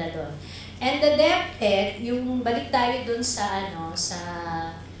maganda doon. And the DepEd, yung balik tayo doon sa sa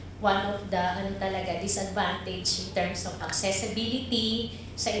one of the talaga disadvantage in terms of accessibility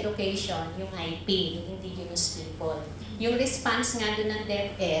sa education, yung IP, yung indigenous people. Yung response nga doon ng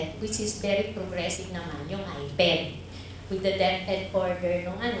DepEd, which is very progressive naman, yung IPED, with the DepEd order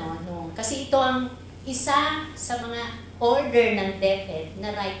kasi ito ang isa sa mga order ng DepEd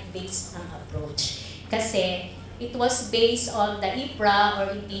na right-based ang approach. Kasi it was based on the IPRA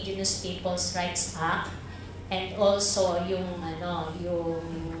or Indigenous Peoples' Rights Act, and also yung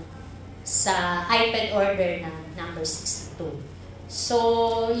sa IPED order ng number 62.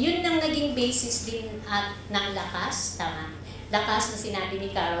 So, yun ang naging basis din ng lakas, tama? Lakas na sinabi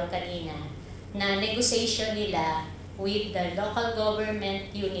ni Carol kanina, na negotiation nila with the local government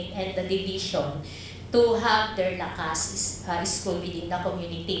unit and the division to have their lakas school within the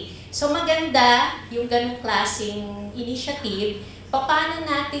community. So maganda yung ganung klaseng initiative, paano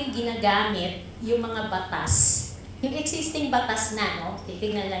natin ginagamit yung mga batas, yung existing batas na,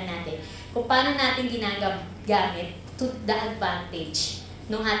 titignan lang natin, kung paano natin ginagamit to the advantage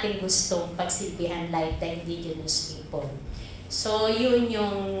ng ating gustong pagsilbihan like the indigenous people. So yun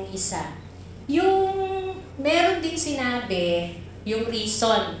yung isa. Yung meron din sinabi, yung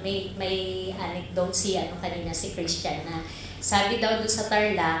reason, may anecdote kanina si Christian na sabi daw doon sa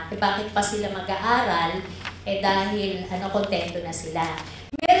Tarlac, bakit pa sila mag-aaral? Dahil kontento na sila.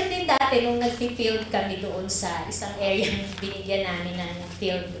 Meron din dati nung nag-field kami doon sa isang area binigyan namin ng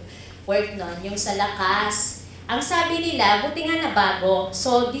field work nun, yung sa Lakas. Ang sabi nila, buti nga na bago,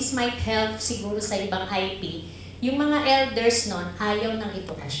 so this might help siguro sa ibang IP. Yung mga elders nun, ayaw ng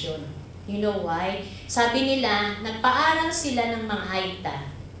edukasyon. You know why? Sabi nila, nagpaaral sila ng mga Aita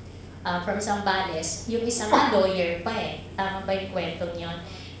from Zambales. Yung isang lawyer pa Tama ba yung kwento niyon?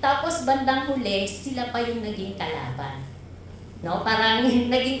 Tapos bandang huli, sila pa yung naging kalaban. No? Parang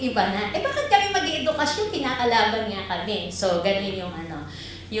naging iba na. Bakit kami mag-edukasyon? Kinakalaban nga kami. So, ganun yung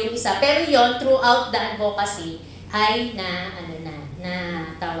yung isa. Pero yon throughout the advocacy, ay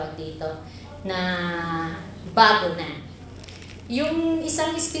tawag dito, na bago na. Yung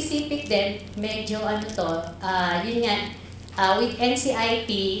isang specific din, medyo yun nga, with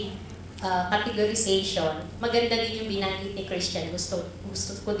NCIP categorization, maganda din yung binanggit ni Christian, gusto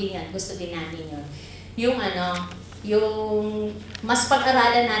din namin yun. Yung mas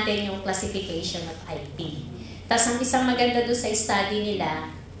pag-aralan natin yung classification of IP. Tapos ang isang maganda doon sa study nila,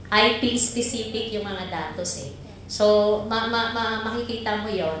 IP specific yung mga datos So, makikita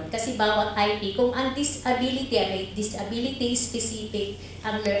mo yon kasi bawat IP, kung ang disability, may disability specific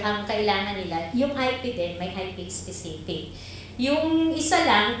ang kailangan nila, yung IP din, may IP specific. Yung isa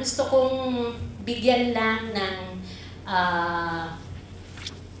lang, gusto kong bigyan lang ng,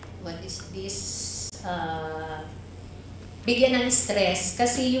 what is this? Bigyan ng stress,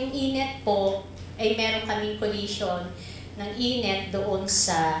 kasi yung INET po, ay meron kaming collision ng INET doon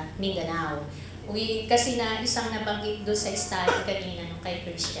sa Mindanao. Kasi isang nabanggit doon sa study kanina nung kay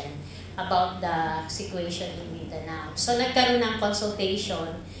Christian about the situation in Mindanao. So nagkaroon ng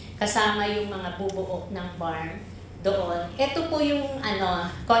consultation kasama yung mga bubuo ng BARM doon. Ito po yung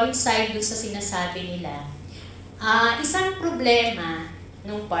coincide doon sa sinasabi nila. Isang problema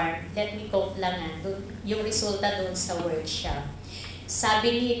nung BARM, let me quote lang yung resulta doon sa workshop.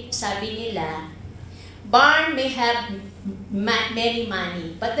 Sabi nila, BARM may have many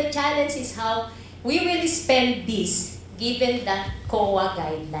money, but the challenge is how we will spend this given the COA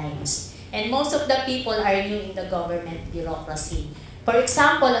guidelines. And most of the people are new in the government bureaucracy. For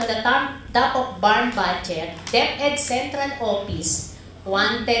example, on the top of BARM budget, DepEd Central Office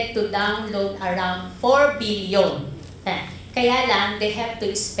wanted to download around 4 billion. Kaya lang, they have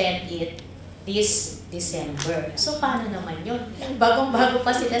to spend it this December. So, paano naman yun? Bagong-bago pa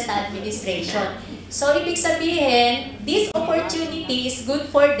sila sa administration. So, ibig sabihin, this opportunity is good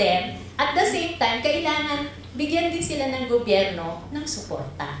for them. At the same time, kailangan bigyan din sila ng gobyerno ng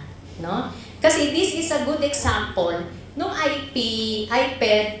suporta. No? Kasi this is a good example nung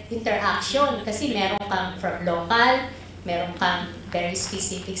IPED interaction. Kasi meron kang from local, meron kang very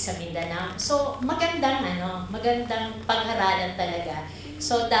specific sa Mindanao. So, magandang pag-aralan talaga.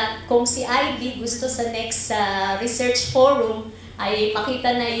 So that kung si IB gusto sa next research forum ay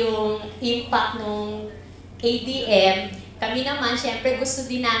makita na yung impact ng ADM, kami naman syempre gusto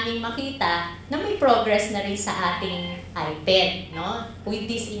din namin makita na may progress na rin sa ating IPED, no? With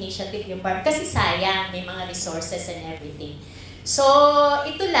this initiative yung farm. Kasi sayang, may mga resources and everything. So,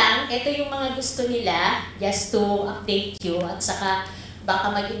 ito yung mga gusto nila, just to update you at saka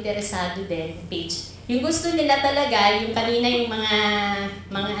baka mag-interesado din page. Yung gusto nila talaga, yung kanina yung mga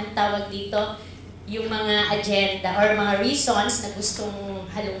ang tawag dito, yung mga agenda or mga reasons na gustong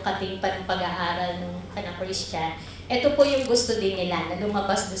halongkating pa ng pag-aaral ng anak Christian, ito po yung gusto din nila na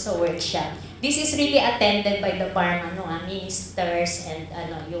lumabas doon sa workshop. This is really attended by the BARM, ministers and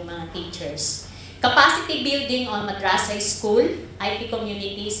yung mga teachers. Capacity building on Madrasa School, IP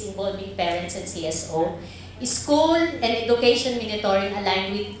communities involving parents and CSO. School and education monitoring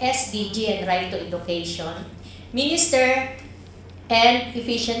aligned with SDG and right to education. Minister and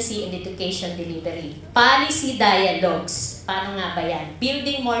efficiency in education delivery. Policy dialogues. Paano nga ba yan?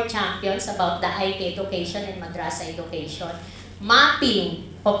 Building more champions about the IP education and madrasa education.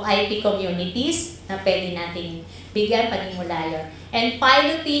 Mapping of IP communities na pwede natin bigyan panimula yun. And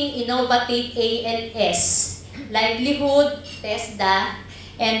piloting innovative ALS, livelihood, TESDA,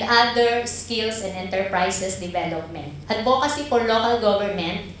 and other skills and enterprises development. Advocacy for local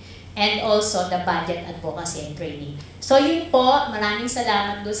government, and also the budget advocacy and training. So yun po, maraming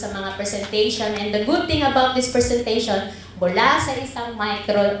salamat doon sa mga presentation. And the good thing about this presentation, mula sa isang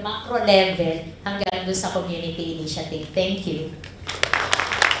macro level hanggang doon sa community initiative. Thank you.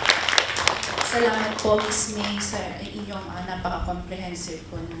 Salamat po, Ms. May, sa inyong napaka-comprehensive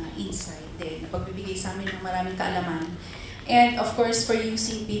po na insight din, na pagbibigay sa amin ng maraming kaalaman. And of course, for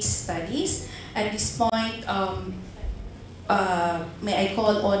using PACE studies, at this point, may I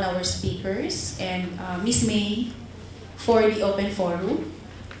call on our speakers and Ms. May for the open forum,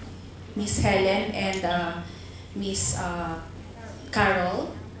 Ms. Helen and Ms.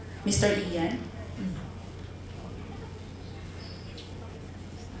 Carol, Mr. Ian.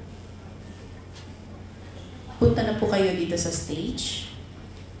 Punta na po kayo dito sa stage.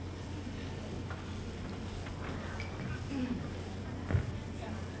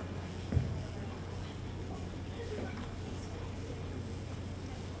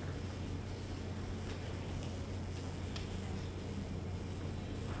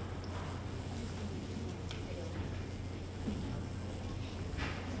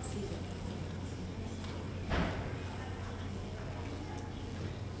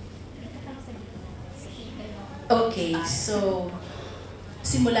 Okay, so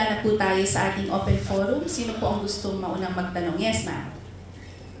simula na po tayo sa ating open forum. Sino po ang gustong maunang magtanong? Yes, ma'am.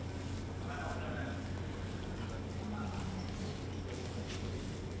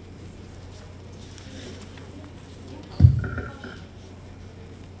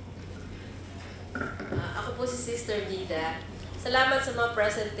 Ako po si Sister Vida. Salamat sa mga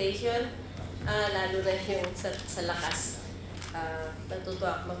presentation, lalo na yung sa lakas.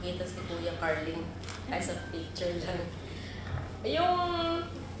 Natutuwa ako makita si Kuya Carling as a picture lang. Yung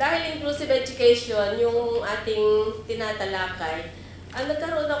dahil inclusive education, yung ating tinatalakay,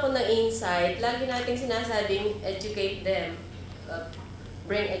 nagkaroon ako ng insight. Lagi nating sinasabing educate them,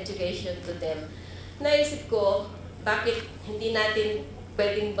 bring education to them. Naisip ko, bakit hindi natin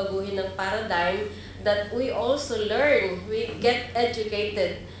pwedeng baguhin ng paradigm that we also learn, we get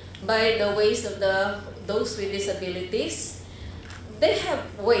educated by the ways of those with disabilities. They have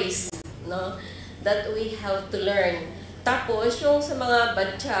ways, no, that we have to learn. Tapos, yung sa mga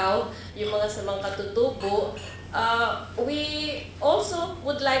badyaw, yung mga sa mga katutubo, we also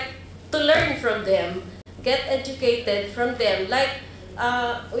would like to learn from them, get educated from them. Like,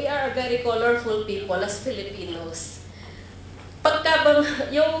 we are a very colorful people as Filipinos. Pagka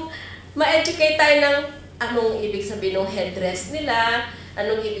yung ma-educate tayo ng anong ibig sabihin ng headdress nila,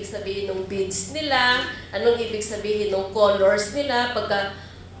 anong ibig sabihin ng beads nila, anong ibig sabihin ng colors nila,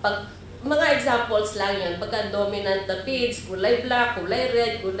 mga examples lang yun. Pagka dominant na beads, kulay black, kulay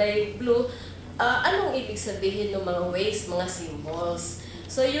red, kulay blue, anong ibig sabihin ng mga ways, mga symbols.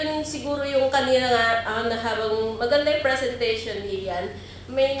 So yun siguro yung kanina nga, na habang maganda yung presentation niyan,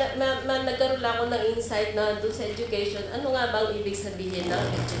 nagkaroon lang ako ng insight na doon sa education, ano nga bang ibig sabihin ng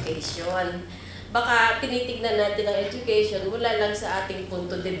education? Baka tinitignan natin ang education mula lang sa ating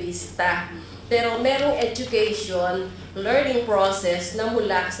punto de vista. Pero merong education, learning process na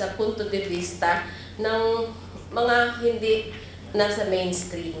mula sa punto de vista ng mga hindi nasa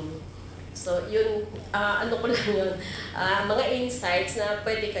mainstream. So, yun, ano ko lang yun, mga insights na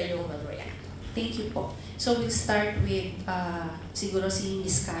pwede kayong mag-react. Thank you po. So we'll start with siguro si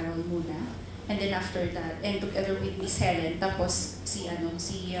Miss Carol muna. And then after that, and together with Miss Helen, tapos si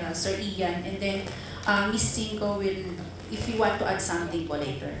Sir Ian, and then Miss Cinco will, if you want to add something po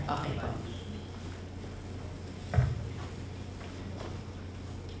later. Okay po.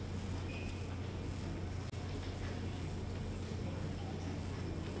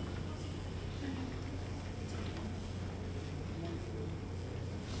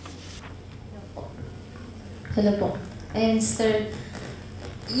 Hello po. Ayan, sir.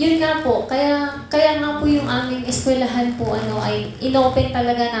 Yun nga po, kaya nga po yung aming eskwelahan po ay inopen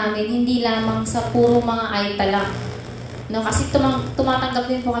talaga namin, hindi lamang sa puro mga AITA lang. No, kasi tumatanggap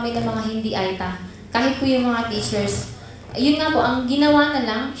din po kami ng mga hindi AITA. Kahit po yung mga teachers. Yun nga po, ang ginawa na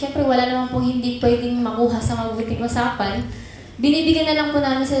lang, syempre wala naman po hindi pwedeng makuha sa mabuting usapan. Binibigyan na lang po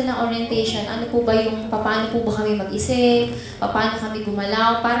namin sila ng orientation. Ano po ba yung, paano po ba kami mag-isip, paano kami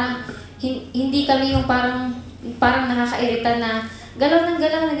gumalaw, para hindi kami yung parang nakakairita na galaw ng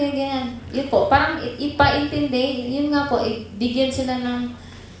ganyan. Yun po, parang ipaintindi, yun nga po, bigyan sila ng,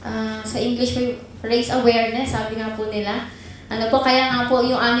 sa English po, raise awareness, sabi nga po nila. Ano po, kaya nga po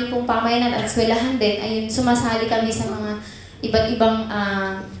yung aming pong pamayanan at eskwelahan din, ayun, sumasali kami sa mga iba't ibang,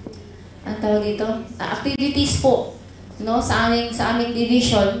 ang tawag dito, activities po, no, sa aming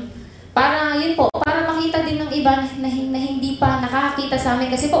division, para yun po, para makita din ng iba na hindi pa nakakakita sa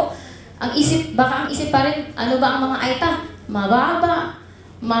amin, kasi po, baka ang isip pa rin, ano ba ang mga AITA? Mababa,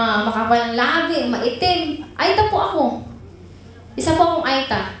 makapal ng labi, maitim. AITA po ako. Isa po akong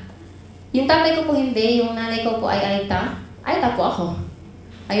AITA. Yung tatay ko po hindi, yung nanay ko po ay AITA. AITA po ako.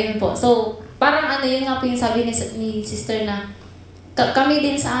 Ayun po. So, parang yun nga po yung sabi ni sister na kami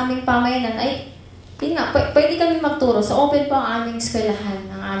din sa aming pamayanan ay, yun nga, pwede kami magturo. So, open po ang aming eskwelahan,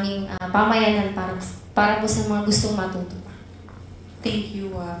 ang aming pamayanan para po sa mga gustong matuto. Thank you,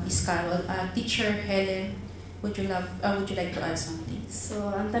 Miss Carol. Teacher Helen, would you like to add something?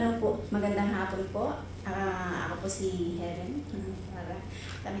 So, ang tanong po, magandang hapon po. Ako po si Helen.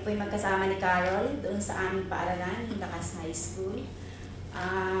 Kami po yung magkasama ni Carol doon sa aming paaralan, yung Lakas High School.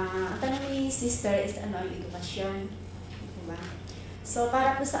 Ang tanong ni sister is ano ang edukasyon. Diba? So,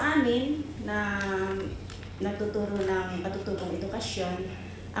 para po sa amin na nagtuturo ng patutubong edukasyon,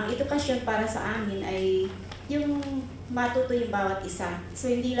 ang edukasyon para sa amin ay yung matuto yung bawat isa.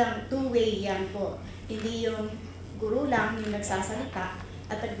 So, hindi lang two-way yan po. Hindi yung guro lang yung nagsasalita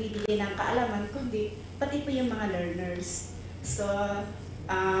at nagbibigay ng kaalaman, kundi pati po yung mga learners. So,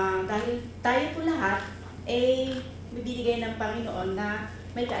 dahil tayo po lahat, bibigay ng Panginoon na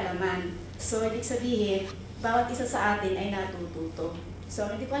may kaalaman. So, ibig sabihin, bawat isa sa atin ay natututo.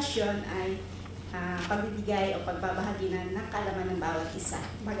 So, ang edukasyon ay pagbibigay o pagbabahagi ng kaalaman ng bawat isa.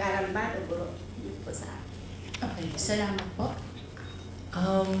 Mag-aral man o guro. Yun po sa atin. Okay, salamat po.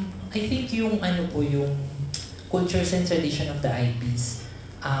 I think yung yung cultures and tradition of the IPs,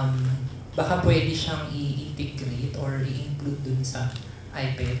 baka pwede siyang i-integrate or i-include dun sa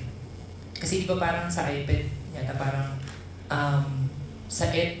iPad. Kasi di ba parang sa iPad, yata parang sa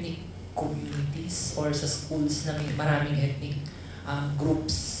ethnic communities or sa schools na may maraming ethnic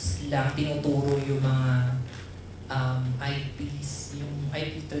groups lang tinuturo yung mga IPs, yung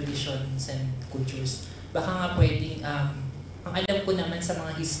IP traditions and cultures. Baka nga pwedeng, ang alam ko naman sa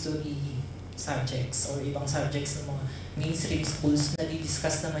mga history subjects or ibang subjects ng mga mainstream schools,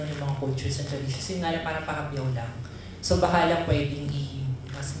 nadi-discuss naman yung mga cultures and traditions. Yung nga lang parang pakabyaw lang. So baka lang pwedeng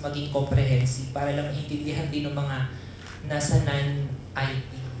mas maging comprehensive para lang maintindihan din ng mga nasa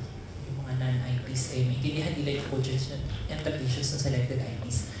non-IP, yung mga non-IPs, maintindihan nila yung cultures and traditions ng selected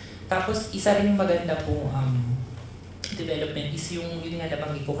IPs. Tapos isa rin maganda po development is yun nga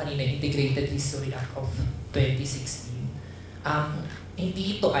nabanggit ko kanina, Integrated History Act of 2016.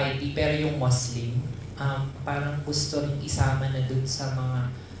 Hindi ito IT, pero yung Muslim, parang gusto rin isama na dun sa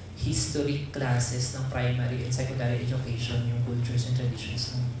mga history classes ng primary and secondary education, yung cultures and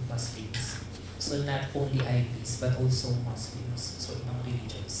traditions ng Muslims. So not only IPs, but also Muslims, so ibang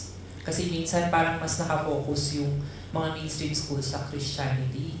religions. Kasi minsan parang mas nakafocus yung mga mainstream schools sa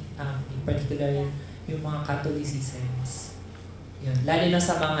Christianity, in particular yung mga Catholicisms. Yun, lalo na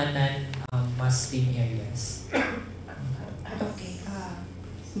sa mga non-Muslim areas. Okay,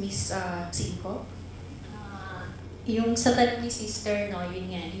 Miss Cinco? yung sa tanong ni sister, no,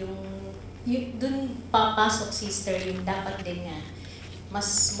 yun nga, yung dun papasok sister, yung dapat din nga,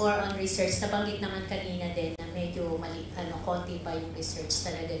 mas more on research. Nabanggit naman kanina din na medyo konti pa yung research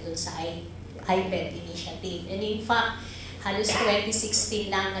talaga dun sa iPad initiative. And in fact, halos 2016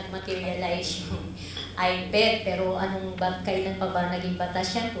 lang nag-materialize yung iPad, pero kailan pa ba naging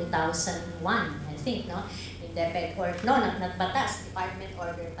batas yan? 2001, I think, no? Yung DepEd or no, nagbatas, department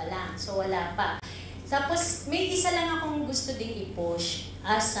order pa lang, so wala pa. Tapos may isa lang akong gusto ding i-push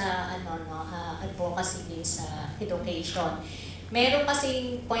as advocacy din sa education. Meron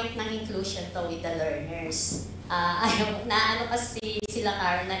kasing point ng inclusion to with the learners. Kasi sila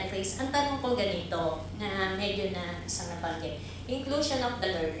Karen na raise. Ang tanong ko ganito, na medyo na isang nabanggit. Inclusion of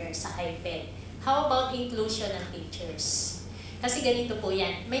the learners sa iPad. How about inclusion ng teachers? Kasi ganito po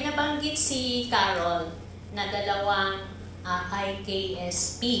yan. May nabanggit si Carol na dalawang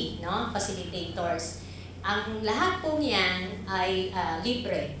IKSP, no? Facilitators. Ang lahat po niyan ay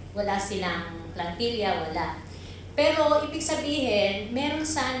libre. Wala silang plantilla, wala. Pero ibig sabihin, meron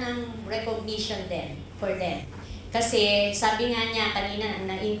sanang recognition din for them. Kasi sabi nga niya kanina,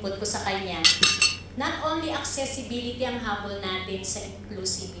 na-input ko sa kanya, not only accessibility ang habol natin sa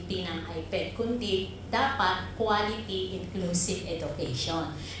inclusivity ng iPad, kundi dapat quality inclusive education.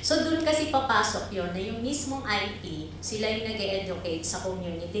 So doon kasi papasok yon na yung mismong IT, sila yung nag-educate sa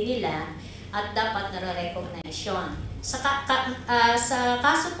community nila at dapat nare-recognize yun. Sa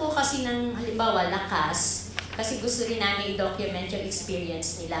kaso po kasi ng halimbawa lakas, kasi gusto rin namin i-document yung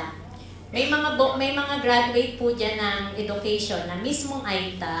experience nila. May mga graduate po dyan ng education na mismong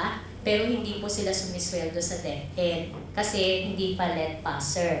AITA, pero hindi po sila sumisweldo sa DepEd kasi hindi pa lead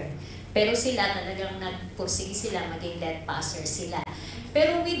passer. Pero sila talagang nagpursige sila, maging lead passer sila.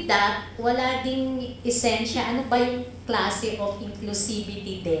 Pero with that, wala ding esensya. Ano ba yung klase of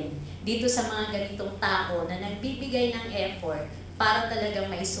inclusivity din dito sa mga ganitong tao na nagbibigay ng effort para talagang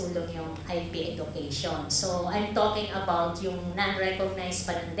maisulong yung IP education. So, I'm talking about yung non-recognized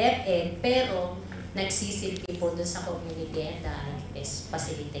pa ng DepEd, pero nagsisilbi po dun sa community and as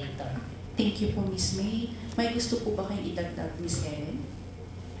facilitator. Thank you po, Miss May. May gusto po ba kayong idagdag, Miss Erin?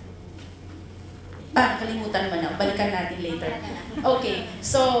 Nakalimutan mo na. Balikan natin later. Okay,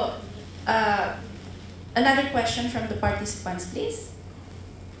 so, another question from the participants, please.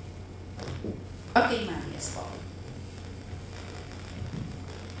 Okay, ma'am. Yes po.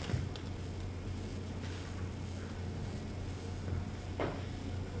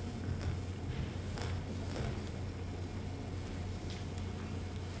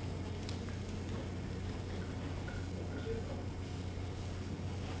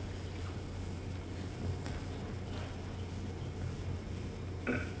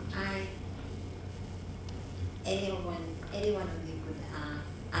 Anyone of you could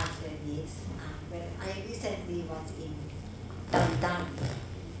answer this. Well, I recently was in downtown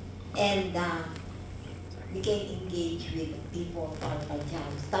and became engaged with people from Bajau.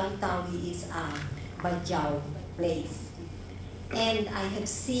 Downtown is a Bajau place. And I have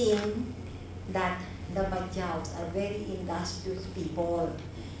seen that the Bajaus are very industrious people.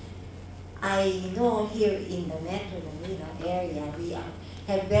 I know here in the Metro Manila area, we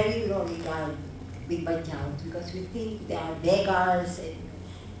have very low regard with Bajaus because we think they are beggars. And,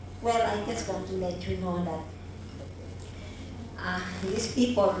 well, I just want to let you know that these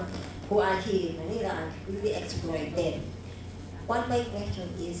people who are here in Manila are really exploited. What my question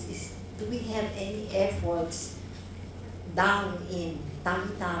is do we have any efforts down in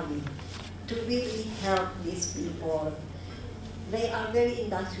Tawi-Tawi to really help these people? They are very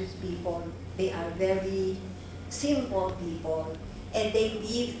industrious people, they are very simple people, and they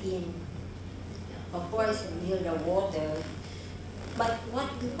live in, of course, near the water. But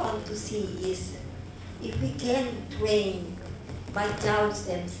what we want to see is if we can train Bajaus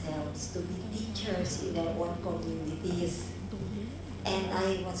themselves to be teachers in their own communities. And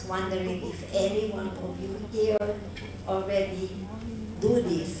I was wondering if any one of you here already do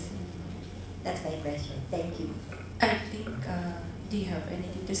this. That's my question. Thank you. I think, do you have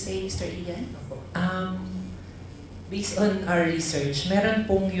anything to say, Mr. Ian? Based on our research, meron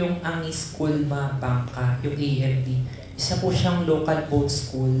pong yung Angis School Bangka, yung AMD. Isa po siyang local boat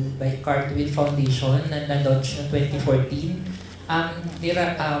school by Cartwheel Foundation na na-launch noong 2014.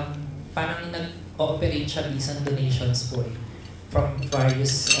 Parang nag-ooperate siya based on donations po from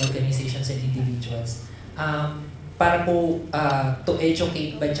various organizations and individuals. Para po to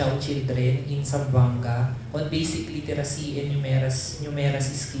educate Bajau children in Zamboanga on basic literacy and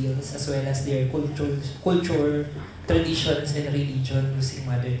numeracy skills as well as their culture, traditions, and religion using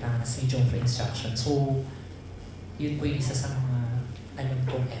mother tongue as medium for instruction. So, yun po yung isa sa mga alam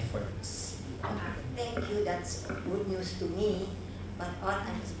kong efforts. Thank thank you, that's good news to me. But what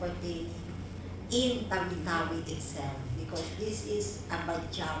I'm pertaining in Tawi-Tawi itself, because this is a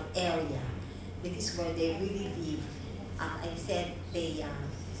Badjao area. This is where they really live. And I said they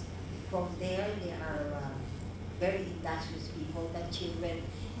from there they are very industrious people. The children,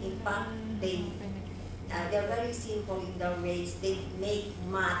 in fact, they're very simple in their ways. They make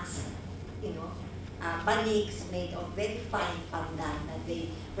mats, baniks made of very fine pandan that they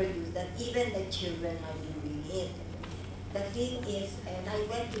produce, that even the children are doing it. The thing is, and I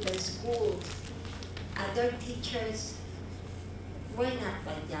went to the schools, other teachers were not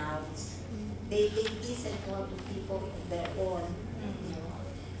Badjaos. They listen more to people of their own,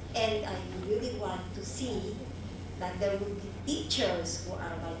 And I really want to see that there will be teachers who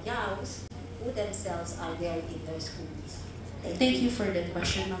are Badjaos, who themselves are there in their schools. Thank you for that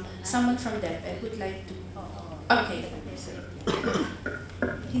question, ma'am. Someone from DepEd would like to... Okay.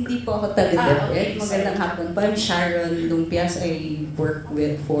 Hindi po ako taga okay. DepEd. Magandang hapon po. I'm Sharon Lumpias. I work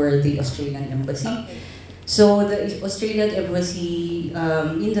for the Australian Embassy. Okay. So the Australian Embassy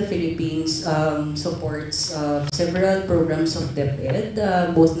in the Philippines supports several programs of DepEd,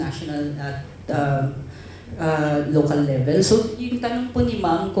 both national at local level. So yung tanong po ni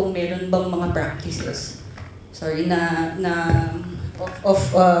ma'am kung meron bang mga practices, of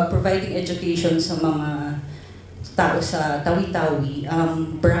providing education sa mga tao sa Tawi-Tawi,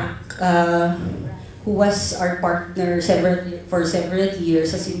 BRAC, who was our partner for several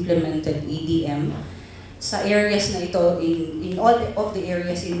years, has implemented ADM sa areas na ito in all of the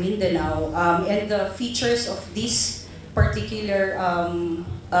areas in Mindanao, and the features of this particular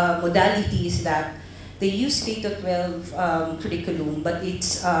modalities that they use K-12 curriculum, but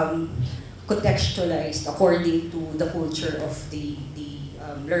it's contextualized according to the culture of the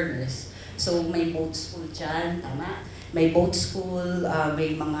learners. So may boat school dyan, tama? May boat school,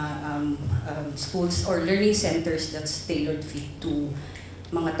 may mga schools or learning centers that's tailored fit to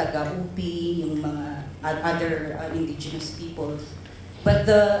mga taga-UPI, yung mga other indigenous people. But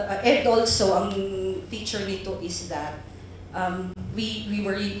and also ang feature nito is that we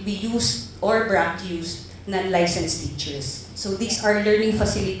used, or BRAC used, non-licensed teachers. So these are learning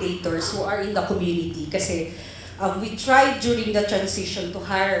facilitators who are in the community kasi we tried during the transition to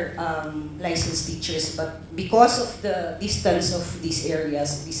hire licensed teachers, but because of the distance of these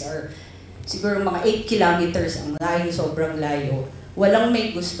areas, these are siguro mga 8 kilometers ang layo, sobrang layo. Walang may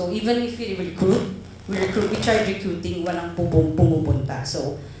gusto. Even if we tried recruiting, walang pumupunta.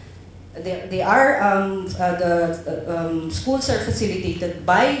 So, the schools are facilitated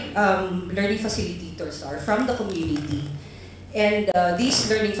by learning facilitators are from the community. And these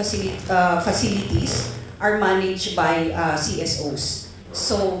learning facilities are managed by CSOs.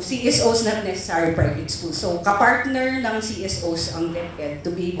 So, CSOs not necessarily private schools. So, kapartner ng CSOs ang DepEd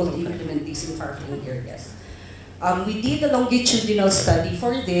to be able to implement this in far-flung areas. We did a longitudinal study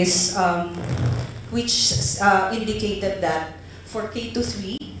for this, which indicated that for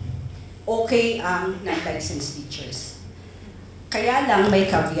K-3, okay ang non-licensed teachers. Kaya lang may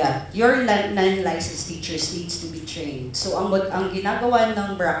caveat, your non-licensed teachers needs to be trained. So ang ginagawa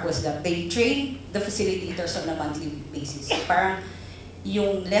ng BRAC was that they train the facilitators on a monthly basis. So, parang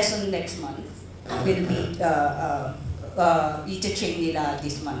yung lesson next month will be, iti-train nila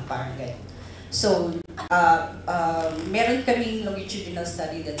this month, parang ganyan. So, meron kaming longitudinal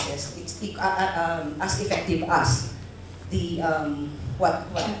study that says it's as effective as the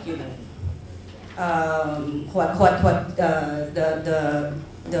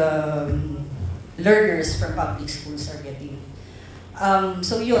the learners from public schools are getting.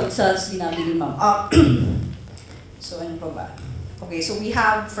 So yun sa sinabi ni ma'am. So ano pa ba? Okay, so we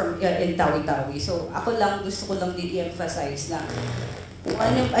have from in Tawi-Tawi. So gusto ko lang din i-emphasize na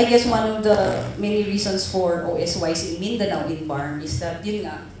I guess one of the many reasons for OSYs in Mindanao in BARM is that yun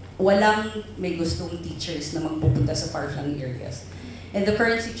nga, walang may gustong teachers na magpupunta sa far-flung areas. And the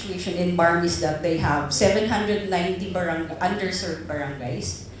current situation in BARM is that they have 790 underserved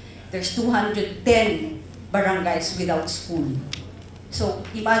barangays. There's 210 barangays without school. So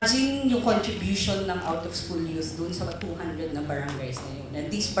imagine yung contribution ng out-of-school youth dun sa 200 na barangays na yun. And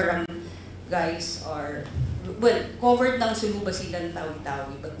these barangays are covered ng Sulu-Basilan,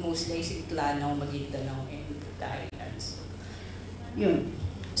 Tawi-Tawi, but mostly is Itlano, Maguindanao, and Dahilan. So, yun.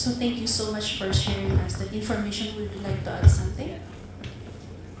 So thank you so much for sharing us that information. Would you like to add something?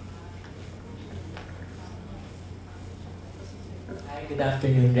 Hi, good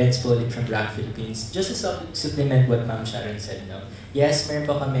afternoon. Renz Polit from BRAC Philippines. Just to supplement what Ma'am Sharon said, no? Yes, meron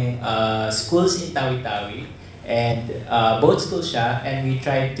po kami schools in Tawi-Tawi, And both schools siya, and we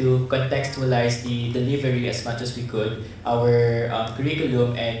tried to contextualize the delivery as much as we could. Our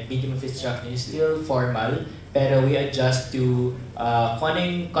curriculum and medium of instruction is still formal, pero we adjust to kung ano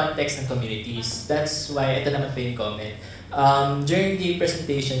yung context ng communities. That's why, ito naman pa yung comment. During the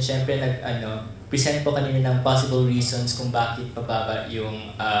presentation, syempre present po kanina ng possible reasons kung bakit pababa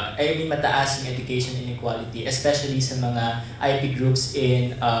yung, mataas yung education inequality, especially sa mga IP groups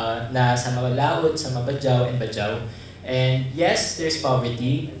na sa Mabalaod, sa Mabadjao, and Bajau. And yes, there's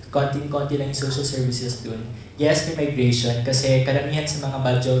poverty. Konting-konti lang yung social services dun. Yes, may migration kasi karamihan sa mga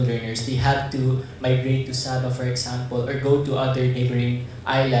Bajau learners, they have to migrate to Sabah, for example, or go to other neighboring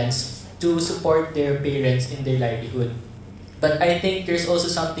islands to support their parents in their livelihood. But I think there's also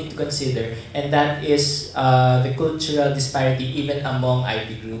something to consider, and that is the cultural disparity even among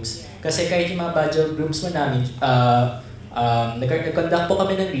IP groups. Kasi kahit yung mga Bajau groups mo namin, nag-conduct po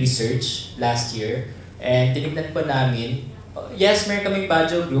kami ng research last year, and tinignan po namin, yes, meron kaming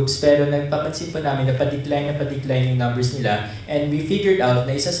Bajau groups, pero nagpapansin po namin na pa-decline yung numbers nila, and we figured out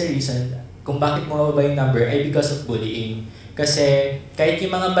na isa sa reason kung bakit bumababa yung number ay because of bullying. Kasi kahit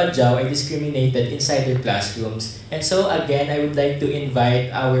yung mga Bajau ay discriminated inside their classrooms. And so again, I would like to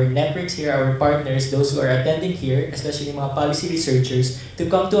invite our networks here, our partners, those who are attending here, especially mga policy researchers,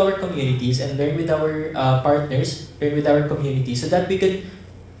 to come to our communities and learn with our partners, learn with our community, so that we could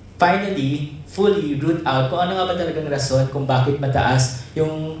finally, fully root out kung ano nga ba talagang rason kung bakit mataas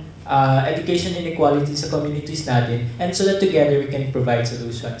yung education inequality sa communities natin, and so that together we can provide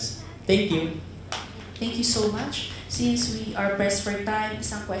solutions. Thank you. Thank you so much. Since we are pressed for time,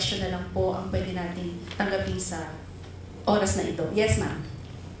 isang question na lang po ang pwede natin tanggapin sa oras na ito. Yes, ma'am.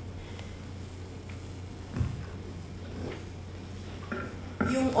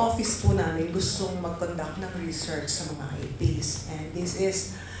 Yung office po namin gustong mag-conduct ng research sa mga IPs, and this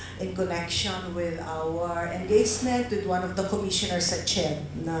is in connection with our engagement with one of the commissioners at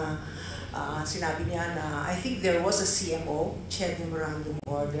CHED na sinabi niya na I think there was a CMO, CHED Memorandum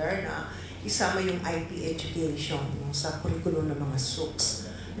Order, na isama yung IP education sa curriculum ng mga SUCs.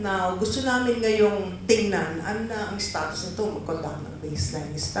 Now, gusto namin ngayong tingnan ang status nito, mag-conduct ng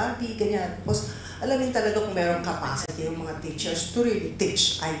baseline study, ganyan. Tapos, alamin talaga kung mayroong capacity yung mga teachers to really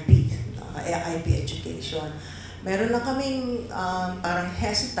teach IP education. Meron lang kaming parang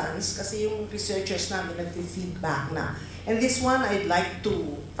hesitance kasi yung researchers namin nag-feedback na. And this one, I'd like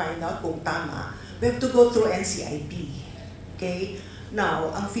to find out kung tama. We have to go through NCIP. Okay?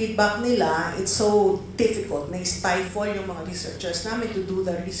 Now, ang feedback nila, it's so difficult na stifle yung mga researchers namin to do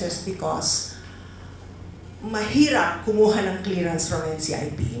the research because mahirap kumuha ng clearance from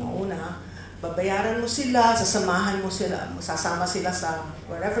NCIP. Una, babayaran mo sila, sasamahan mo sila, sasama sila sa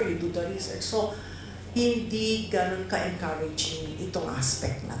wherever you do the research. So, hindi ganun ka-encouraging itong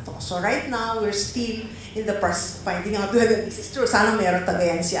aspect na to. So right now, we're still in the process finding out whether this is true. Sana meron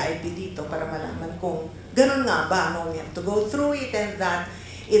taga-NCIP dito para malaman kung ganun nga ba. No, we have to go through it, and that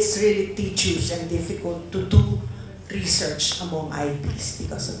it's really tedious and difficult to do research among IPs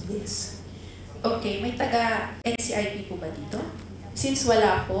because of this. Okay, may taga-NCIP po ba dito? Since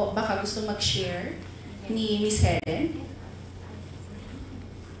wala po, baka gusto mag-share ni Miss Helen.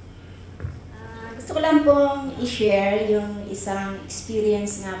 Gusto ko lang pong i-share yung isang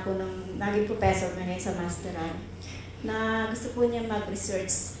experience nga po nung naging professor na ngayon sa Masteral na gusto po niya mag-research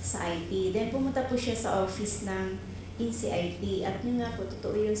sa IT. Then pumunta po siya sa office ng NCIP at yun nga po,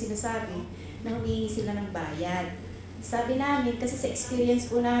 totoo yung sinasabi na humingi sila ng bayad. Sabi namin, kasi sa experience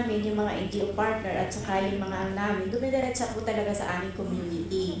po namin, yung mga NGO partner at saka yung mga namin, dumidiretsa po talaga sa aming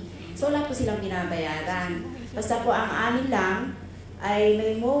community. So wala po silang binabayaran. Basta po ang amin lang ay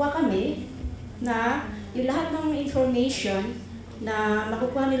may MOA kami na yung lahat ng information na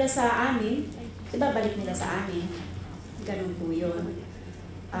makukuha nila sa amin, ibabalik nila sa amin. Ganun po yun.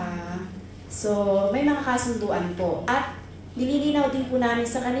 So, may mga kasunduan po. At nililinaw din po namin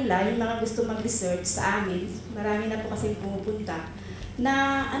sa kanila, yung mga gusto mag-research sa amin, marami na po kasi pumupunta,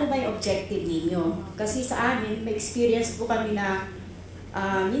 na ano ba yung objective ninyo. Kasi sa amin, may experience po kami na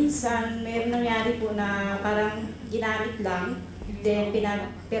minsan may nangyari po na parang ginamit lang, then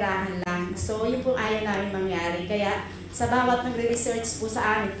pinapirahan lang. So, yun po ayaw namin mangyari. Kaya, sa bawat nagre-research po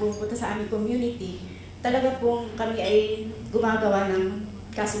sa amin, pupunta sa aming community, talaga pong kami ay gumagawa ng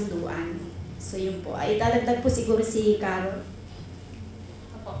kasunduan. So, yun po. Ay, dadagdag po siguro si Carol.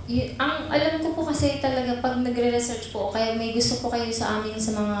 Ang alam ko po kasi talaga pag nagre-research po, kaya may gusto po kayo sa amin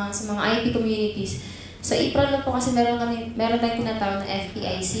sa mga IP communities, sa April lang po kasi meron tayong tinatawag na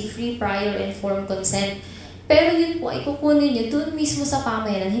FPIC, Free Prior Informed Consent. Pero yun po, ay kukunin nyo doon mismo sa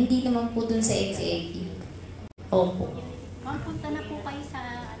pamayanan, hindi naman po doon sa NCIP. Opo. Ma'am, punta na po kayo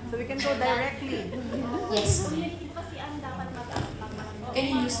sa... So we can go directly. Yes. Kasi ang dapat Can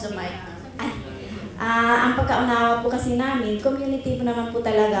you use the mic? ang pagkaunawa po kasi namin, community po naman po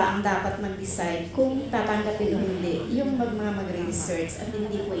talaga ang dapat mag-decide kung tatanggapin o hindi yung mga mag-research at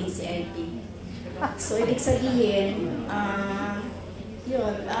hindi po NCIP. So, ibig sabihin,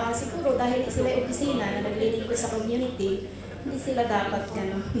 yun, siguro dahil sila yung opisina na naglilingkod sa community, hindi sila dapat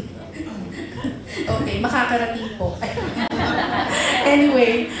gano'n. Okay, makakarating po.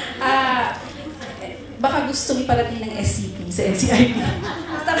 Anyway, baka gusto iparating ng SCP sa NCIP.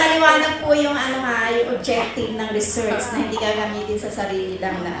 Basta maliwanag po yung yung objective ng research na hindi gagamitin sa sarili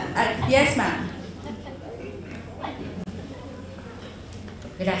lang na. Yes, ma'am.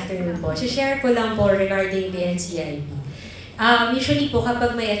 Good afternoon po. Share ko lang po regarding the NCIP. Usually po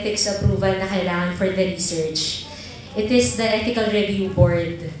kapag may ethics approval na kailangan for the research, it is the Ethical Review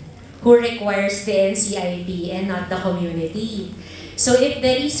Board who requires the NCIP and not the community. So if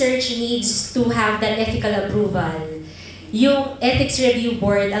the research needs to have that ethical approval, yung Ethics Review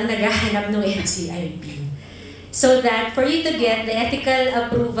Board ang naghahanap ng NCIP. So that for you to get the ethical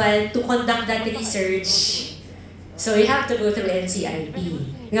approval to conduct that research, so you have to go through NCIP.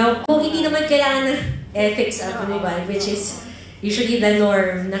 Now, kung hindi naman kailangan ng ethics approval, which is usually the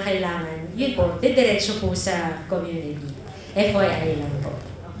norm na kailangan, yun po, didiretso po sa community. FYI lang po.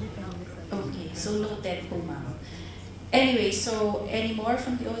 Okay, so noted po, ma'am. Anyway, so any more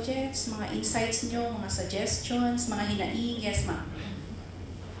from the audience? Mga insights nyo, mga suggestions, mga hinaing? Yes, ma'am.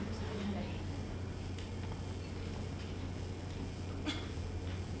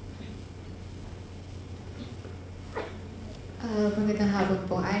 Magandang hapon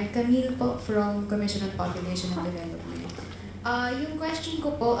po. I'm Camille po from Commission on Population and Development. Yung question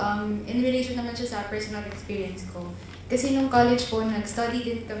ko po, in relation naman siya sa personal experience ko. Kasi nung college po, nag-study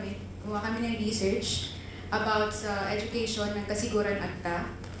din kami, gumawa kami ng research about sa education ng Kasiguran Akta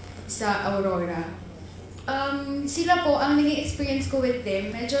sa Aurora. Sila po, ang naging experience ko with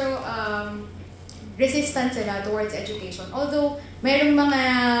them, medyo resistant sila towards education. Although, mayroong mga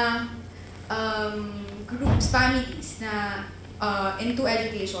groups, families na into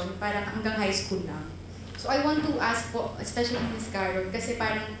education, parang hanggang high school lang. So I want to ask po, especially Ms. Carol, kasi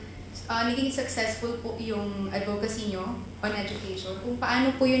parang naging successful po yung advocacy nyo on education. Kung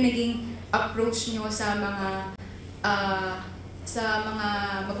paano po yung naging approach nyo sa mga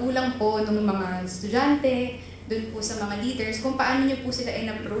magulang po ng mga estudyante, dun po sa mga leaders, kung paano nyo po sila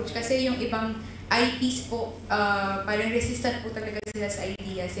in-approach. Kasi yung ibang IPs po, parang resistant po talaga sila sa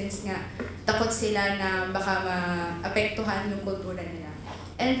idea since nga takot sila na baka maapektuhan yung kultura nila.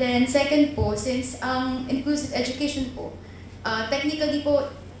 And then second po, since inclusive education po, technically po,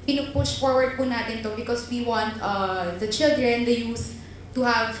 pinupush forward po natin to because we want the children, the youth, to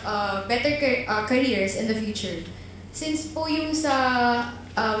have better careers in the future. Since po yung sa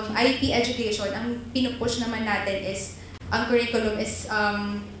IP education, ang pinupush naman natin is, ang curriculum is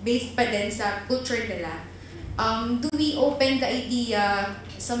based pa din sa culture nila. Do we open the idea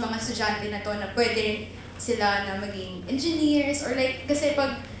sa mga estudyante na to na pwede sila na maging engineers or like, kasi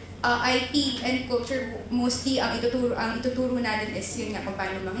pag IP and culture, mostly ang ituturo natin is yun nga kung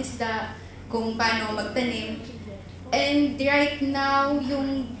paano mangisda, kung paano magtanim. And right now,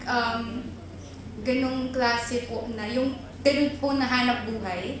 yung ganong klase po na, yung ganun po na hanap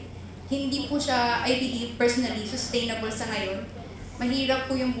buhay, hindi po siya, I believe, personally, sustainable sa ngayon. Mahirap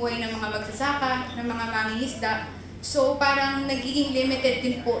po yung buhay ng mga magsasaka, ng mga mangingisda. So parang nagiging limited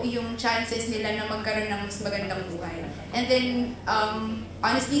din po yung chances nila na magkaroon ng mas magandang buhay. And then,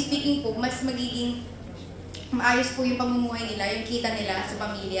 honestly speaking po, mas magiging maayos po yung pamumuhay nila, yung kita nila sa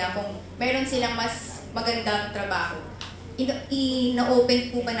pamilya kung meron silang mas magandang trabaho. Ina-open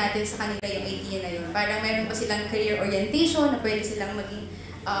po ba natin sa kanila yung idea na yun? Parang meron pa silang career orientation na pwede silang maging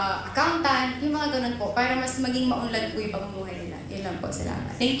accountant, yung mga ganun po, para mas maging maunlad po yung pamumuhay nila. Yun lang po,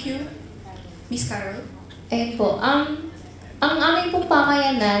 salamat. Thank you. Miss Carol? Ayun po, ang aming pong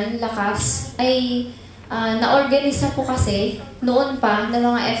pamayanan, Lakas, ay na-organisa po kasi noon pa ng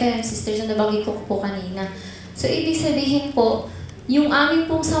mga FMM sisters na nabanggit ko po kanina. So, ibig sabihin po, yung aming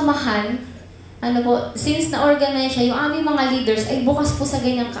pong samahan, since na-organize siya, yung aming mga leaders ay bukas po sa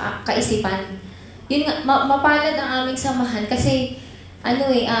ganyang kaisipan. Yun nga, mapalad ang aming samahan kasi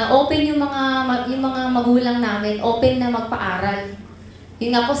open yung mga magulang namin, open na magpaaral.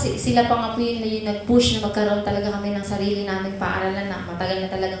 Yun nga po, sila pa nga po yung nag-push na magkaroon talaga kami ng sarili naming paaralan na matagal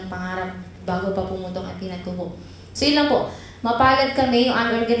na talagang pangarap bago pa pumutong ang pinatubo. So yun lang po, mapalad kami yung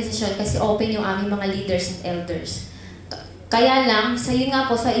aming organisasyon kasi open yung aming mga leaders and elders. Kaya lang, sa yun nga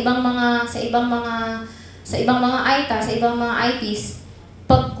po, sa ibang mga ITA, sa ibang mga IPs,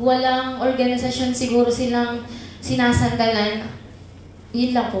 pag walang organisasyon siguro silang sinasandalan,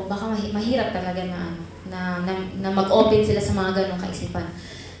 yun lang po, baka mahirap talaga na mag-open sila sa mga ganong kaisipan.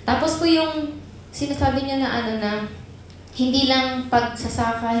 Tapos po yung sinasabi niya na hindi lang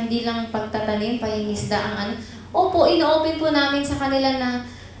pagsasaka, hindi lang pagtatanim, pangingisda ang Opo, ino-open po namin sa kanila na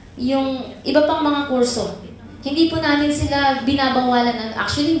yung iba pang mga kurso. Hindi po namin sila binabawalan.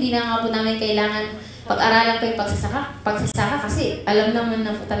 Actually, hindi na nga po namin kailangan pag-aralan pa yung pagsasaka kasi alam naman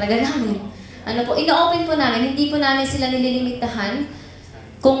na po talaga namin. Ino-open po namin, hindi po namin sila nililimitahan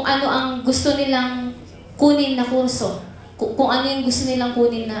kung ano ang gusto nilang kunin na kurso. Kung ano yung gusto nilang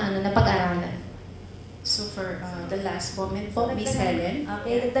kunin na pag-aralan. So for the last comment po, Miss Helen.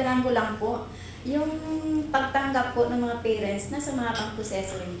 Okay, dagdagan ko lang po. Yung pagtanggap po ng mga parents, nasa mga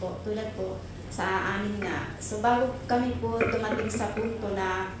pang-proseso rin po. Tulad po sa amin nga. So bago kami po dumating sa punto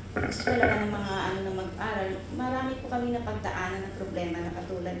na gusto talaga ng mga na mag-aral, marami po kami napagdaanan ng problema na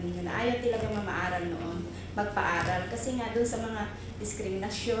katulad ninyo na ayaw talaga mamaaral noon, magpaaral. Kasi nga doon sa mga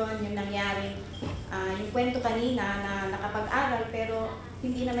diskriminasyon, yung nangyari, yung kwento kanina na nakapag-aral pero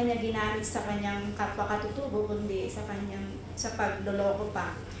hindi naman niya ginamit sa kanyang kapwa katutubo, kundi sa pagloloko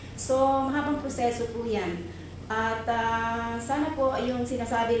pa. So, mahabang proseso po yan. At sana po yung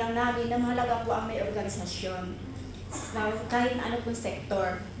sinasabi lang namin na mahalaga po ang may organisasyon. Kahit na ano pong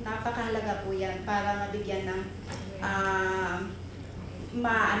sektor, napakahalaga po yan para mabigyan ng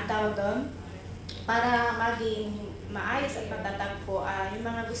maantawag doon, para maging maayos at matatag po yung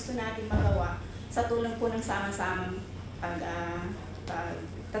mga gusto natin magawa sa tulong po ng sama-samang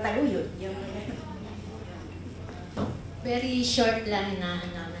tataguyod. Very short lang na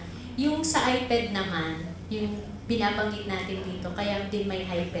yung sa iPad naman, yung binabanggit natin dito, kaya din may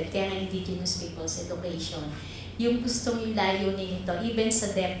iPad, kaya nga Indigenous People's Education. Yung gustong yung layunin nito, even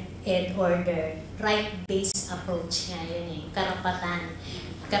sa DepEd order, right-based approach nga yun karapatan.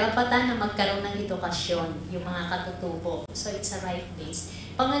 Karapatan na magkaroon ng edukasyon, yung mga katutubo. So it's a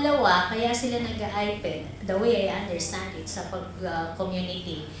right-based. Pangalawa, kaya sila nag-iPad, the way I understand it sa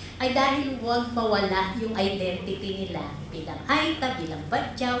pag-community, ay dahil huwag mawala yung identity nila bilang Aita, bilang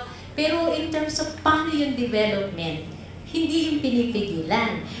Badyaw. Pero in terms of paano yung development, hindi yung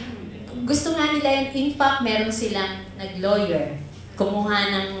pinipigilan. Gusto nga nila yun, in fact, meron silang nag-lawyer, kumuha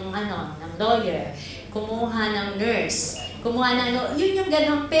ng lawyer, kumuha ng nurse, kumuha ng yun yung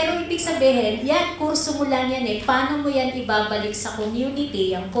gano'n. Pero ibig sabihin, yan, kurso mo lang yan Paano mo yan ibabalik sa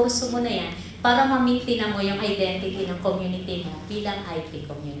community, yung kurso mo na yan, para ma-maintain mo yung identity ng community mo bilang IT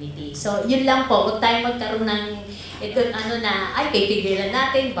community. So, yun lang po. Huwag tayong magkaroon ng pipigilan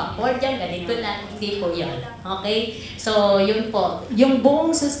natin, backward yan, ganito lang. Hindi po yun. Okay? So, yun po. Yung buong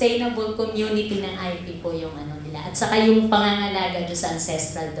sustainable community ng IP po yung nila. At saka yung pangangalaga doon sa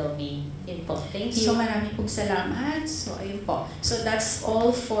ancestral domain. Yun po. Thank you. So marami pong salamat. So ayun po. So that's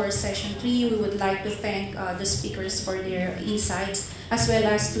all for session 3. We would like to thank the speakers for their insights as well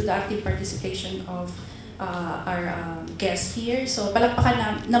as to the active participation of our guests here. So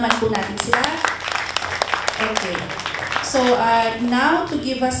palakpakan naman po natin sila. Okay. So now to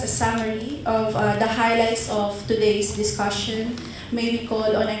give us a summary of the highlights of today's discussion, may we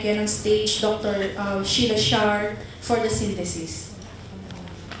call on again on stage Dr. Sheila Shar for the synthesis.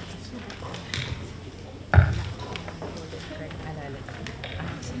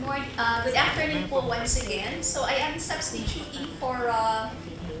 Good afternoon po once again. So I am substituting for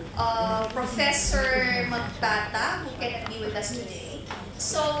Professor Magtata, who cannot be with us today.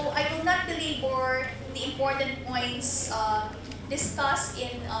 So I will not belabor the important points discussed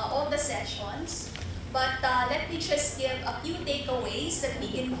in all the sessions, but let me just give a few takeaways that we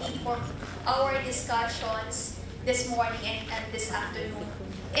can keep for our discussions this morning and this afternoon.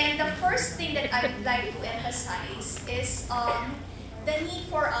 And the first thing that I would like to emphasize is the need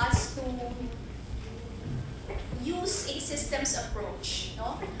for us to use a systems approach,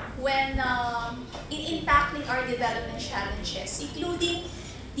 when in tackling our development challenges, including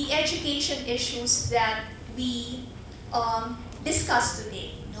the education issues that we discussed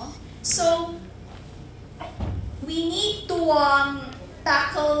today. So we need to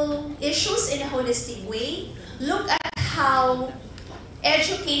tackle issues in a holistic way, look at how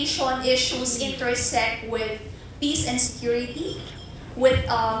education issues intersect with peace and security, with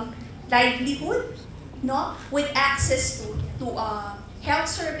livelihood, with access to health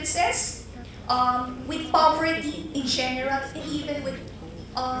services, with poverty in general, and even with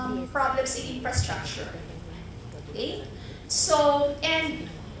problems in infrastructure. Okay? So, and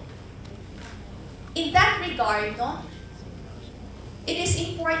in that regard, it is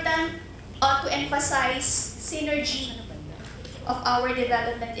important to emphasize synergy of our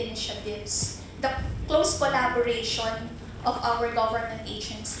development initiatives, the close collaboration of our government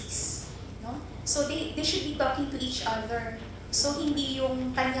agencies. So they should be talking to each other. So hindi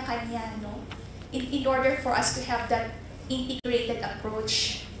yung kanya-kanya, no? In order for us to have that integrated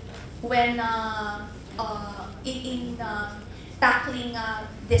approach when tackling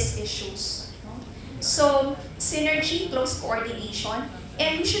these issues. No? So synergy, close coordination,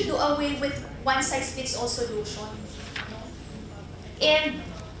 and we should do away with one-size-fits-all solution. No? And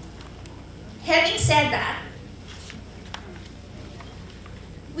having said that,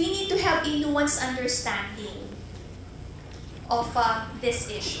 we need to have a nuanced understanding of these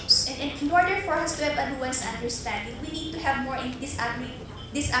issues. And in order for us to have a nuanced understanding, we need to have more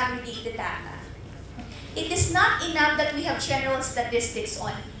disaggregated data. It is not enough that we have general statistics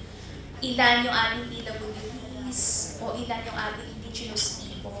on ilan yung ating PWDs o ilan yung ating indigenous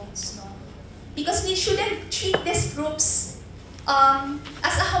peoples. No? Because we shouldn't treat these groups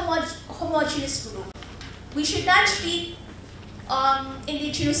as a homogeneous group. We should not treat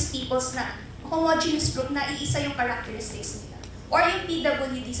indigenous peoples na homogeneous group na iisa yung characteristics nila. Or yung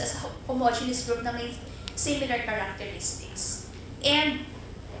PWDs as a homogeneous group na may similar characteristics. And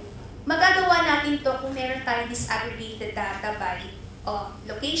magagawa natin to kung meron tayong disaggregated data by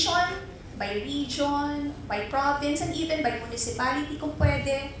location, by region, by province, and even by municipality kung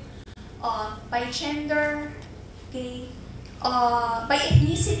pwede, by gender, okay, by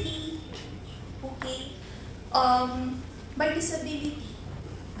ethnicity, okay, by disability,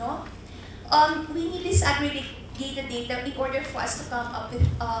 no? We need disaggregated data in order for us to come up with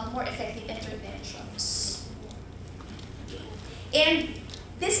more effective interventions. Okay. And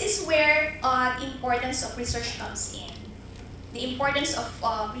this is where the importance of research comes in. The importance of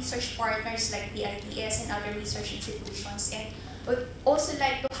research partners like the ITS and other research institutions. And I would also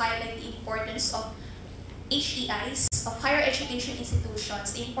like to highlight the importance of HEIs, of higher education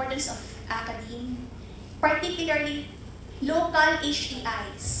institutions, the importance of academia, particularly local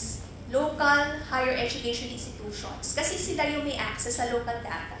HEIs, local higher education institutions. Kasi sila yung may access sa local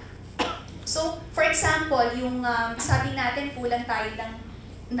data. So, for example, yung sabi natin kulang tayo ng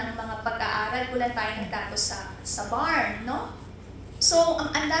mga pag-aaral, kulang tayo ng datos sa BARN, no? So,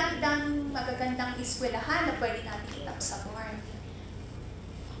 ang dami-daming magagandang eskwelahan na pwede natin itap sa BARN.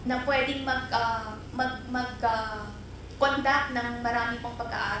 Na pwedeng conduct ng marami pong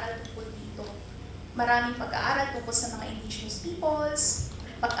pag-aaral tungkol dito. Maraming pag-aaral tungkol sa mga indigenous peoples,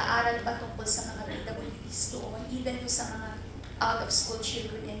 pag-aaral pa tungkol sa mga PWDs doon, even sa mga out-of-school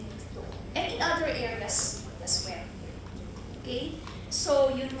children and youth doon. And in other areas as well. Okay?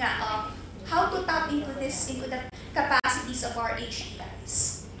 So, yun nga, how to tap into the capacities of our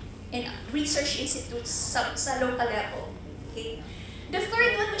HEIs and research institutes sa local level. Okay? The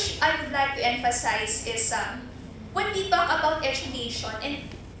third one which I would like to emphasize is when we talk about education, and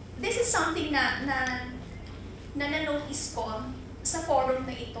this is something na na-notice ko sa forum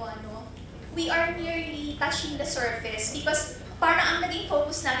na ito, we are merely touching the surface because parang ang naging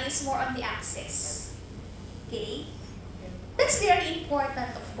focus natin is more on the access. Okay? That's very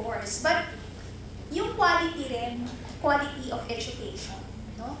important, of course. But yung quality rin, quality of education.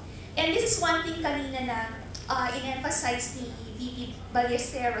 No? And this is one thing kanina na in-emphasize ni VP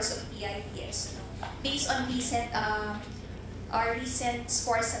Ballesteros of PIPS. No? Based on our recent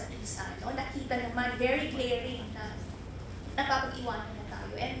scores at PISA, nakita naman very glaring na napapag-iwanan na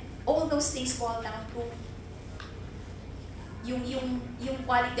tayo. And all those things boil down to yung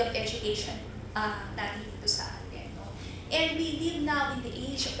quality of education natin dito sa atin. No? And we live now in the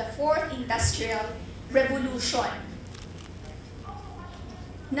age of the 4th Industrial Revolution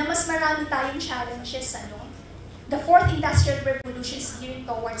na mas marami tayong challenges. The 4th Industrial Revolution is gearing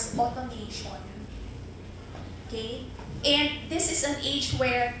towards automation. Okay? And this is an age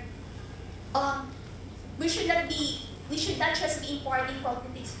where we should not just be imparting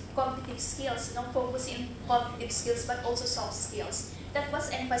cognitive skills, focusing on cognitive skills, but also soft skills. That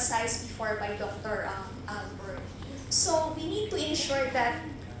was emphasized before by Dr. Albert. So we need to ensure that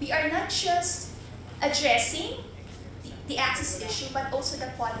we are not just addressing the access issue, but also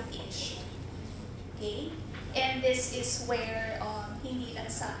the quality issue. Okay? And this is where hindi lang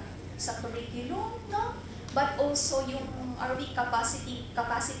sa curriculum, no? But also yung are we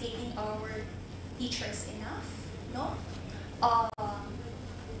capacitating our teachers enough, no?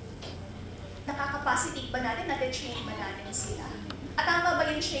 Nakakapacitate ba natin, nag-train ba natin sila? At tama ba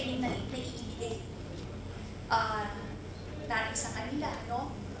yung training na iibigay natin sa kanila,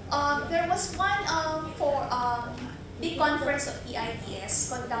 no? There was one big conference of PIDS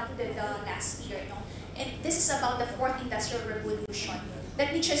conducted last year, no? And this is about the 4th Industrial Revolution.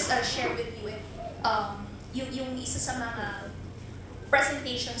 Let me just share with you yung isa sa mga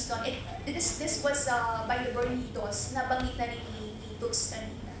presentations doon. This was by the Bernidos, nabanggit na rin ni Toots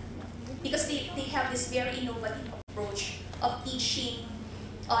kanina. because they have this very innovative approach of teaching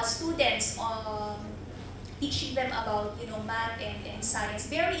students, teaching them about math and science.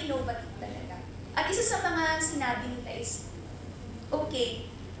 Very innovative talaga. At isa sa mga sinabi nila is, okay,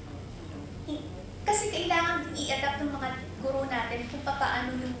 kasi kailangan din i-adapt ng mga guro natin kung paano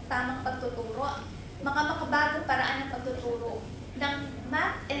yung tamang pagtuturo, mga makabagong paraan ng pagtuturo ng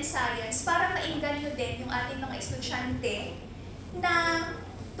math and science para maingganyo din yung ating mga estudyante na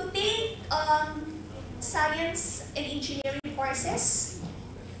to take science and engineering courses.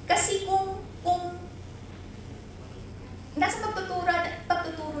 Kasi kung nasa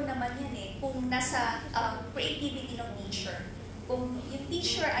pagtuturo naman yan kung nasa creativity ng teacher. Kung yung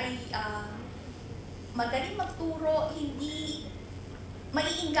teacher ay magaling magturo, hindi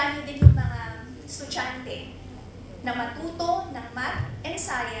maiinganyo din yung mga estudyante na matuto ng math and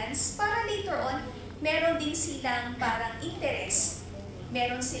science para later on, meron din silang parang interest,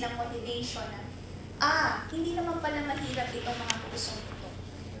 meron silang motivation na, hindi naman pala mahirap itong mga kursong ito.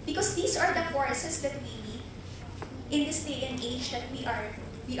 Because these are the courses that we need in this day and age that we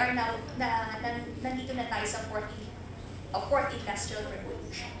are now, nandito na tayo sa fourth industrial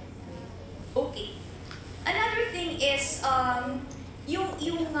revolution. Okay. Another thing is yung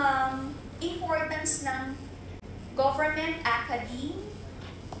importance ng government, academe,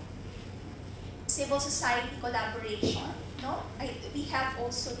 civil society collaboration. No, we have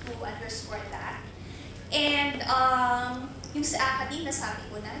also to underscore that. And yung sa academe,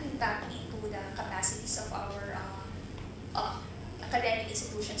 nasabi ko na, yung tapping into the capacities of our academic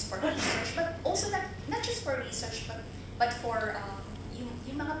institutions for research, but also not just for research, but for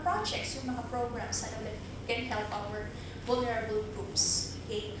yung mga projects, yung mga programs that can help our vulnerable groups.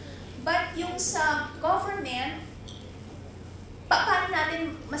 Okay? But yung sa government, paano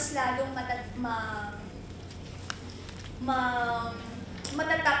natin mas lalong matatap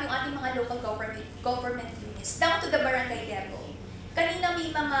yung ating mga local government units down to the barangay level. Kanina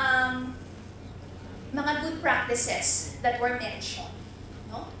may mga good practices that were mentioned.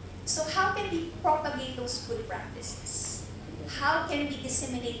 No? So how can we propagate those good practices? How can we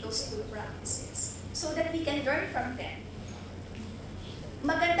disseminate those good practices so that we can learn from them?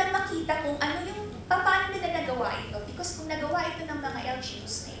 Magandang makita kung paano nila nagawa ito. Because kung nagawa ito ng mga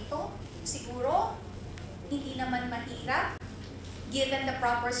LGUs na ito, siguro hindi naman mahirap, given the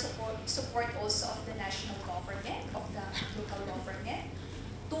proper support also of the national government, of the local government,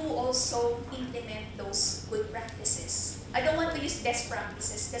 to also implement those good practices. I don't want to use best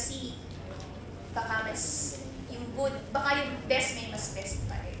practices kasi baka mas yung good, baka yung best may mas best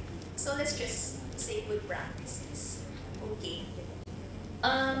pa rin. So let's just say good practices. Okay.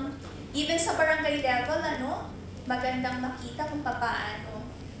 Even sa barangay level, magandang makita kung paano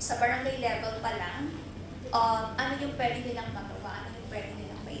sa barangay level pa lang, ano yung pwede nilang magawa, ano yung pwede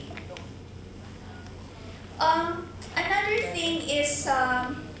nilang maitulong. Another thing is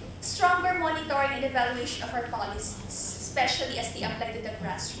stronger monitoring and evaluation of our policies, especially as they apply to the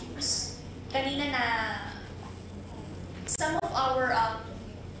grassroots. Kanina na some of our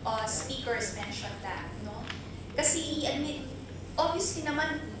speakers mentioned that, no? Kasi obviously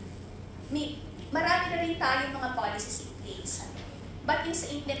naman, marami na rin tayong mga policies in place. But yung sa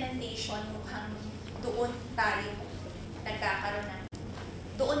implementation, mukhang doon tayo nagkakaroon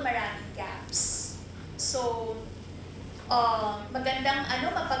doon maraming gaps. So, magandang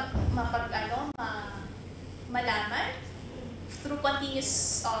malaman through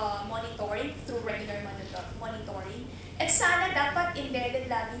continuous monitoring, through regular monitoring. At sana dapat embedded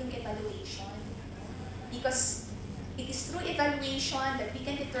lagi yung evaluation. Because it is through evaluation that we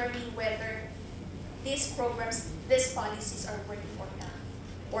can determine whether these programs, these policies are working or not.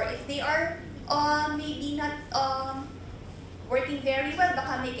 Or if they are maybe not working very well,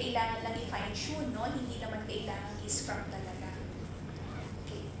 baka may kailangan lang i-fine-tune, no? Hindi naman kailangan i-scrub talaga.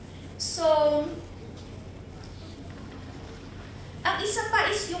 Okay. So, ang isa pa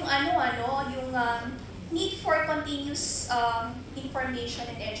is yung yung need for continuous information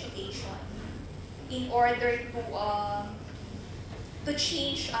and education in order to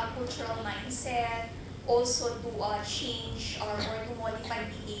change cultural mindset, also to change or to modify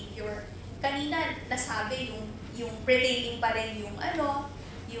behavior. Kanina nasabi yung prevailing pa rin yung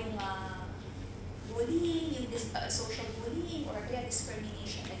bullying, yung social bullying or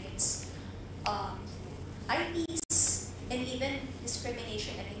discrimination against IPs, and even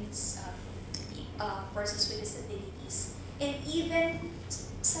discrimination against persons with disabilities. And even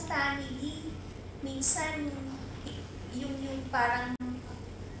sa family, minsan yung parang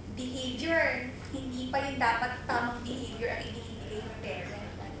behavior, hindi pa yung dapat tamang behavior ang ibinibigay ng parent.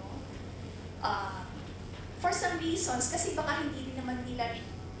 For some reasons, kasi baka hindi din naman nila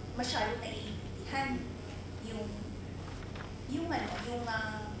masyado naiintindihan yung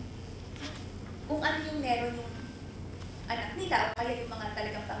kung ano yung meron yung anak nila o kaya yung mga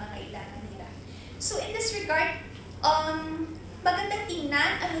talagang pangangailangan nila. So in this regard, magandang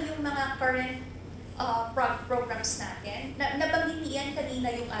tingnan ano yung mga current programs natin. Nabanggit niyan kanina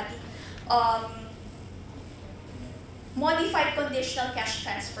yung ating Modified Conditional Cash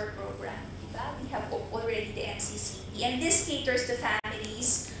Transfer Program. Diba? We have already the MCCP, and this caters to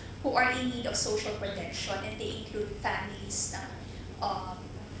families who are in need of social protection, and they include families na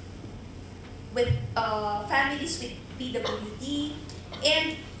families with PWD.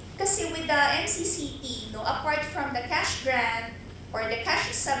 And kasi with the MCCP, apart from the cash grant or the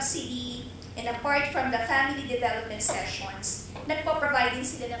cash subsidy, and apart from the family development sessions, nagpo-provide din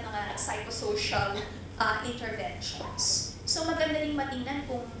sila ng mga psychosocial interventions. So maganda rin matingnan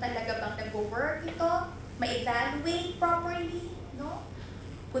kung talaga bang nag-work ito, ma-evaluate properly, no?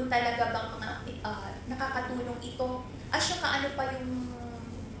 Kung talaga bang mga nakakatulong ito, at saka ano pa yung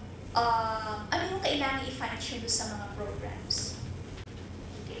ano yung kailangan i-function sa mga programs.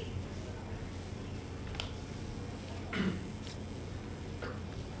 Okay.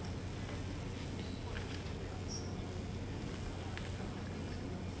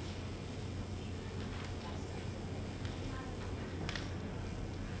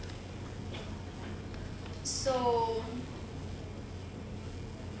 So,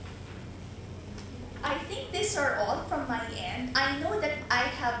 I think these are all from my end. I know that I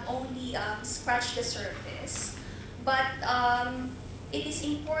have only scratched the surface, but it is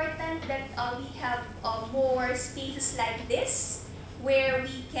important that we have more spaces like this where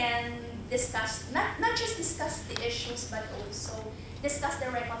we can discuss, not just discuss the issues, but also discuss the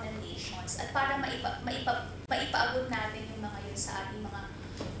recommendations at para maipaabot natin yung mga yun sa ating mga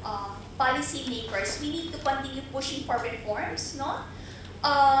policy makers. We need to continue pushing for reforms, no?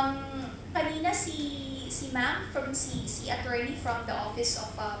 Kanina si ma'am from si attorney from the office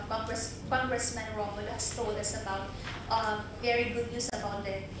of Congressman Romulo has told us about very good news about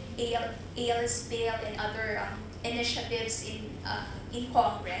the ALS bill and other initiatives in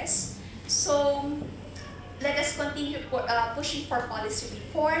Congress. So let us continue pushing for policy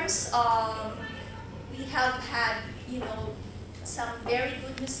reforms. We have had, some very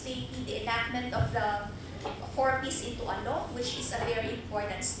good news lately, the enactment of the 4Ps into a law, which is a very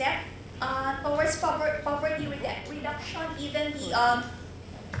important step towards poverty reduction. Even the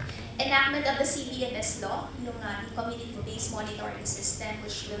enactment of the CBMS law, yung community-based monitoring system,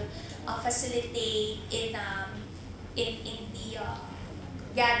 which will facilitate in the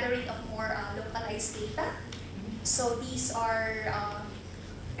gathering of more localized data. So these are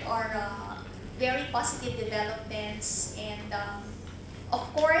very positive developments, and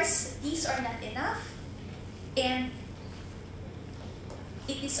of course, these are not enough, and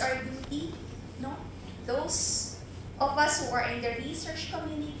it is our duty, those of us who are in the research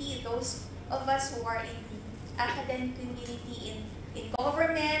community, those of us who are in the academic community, in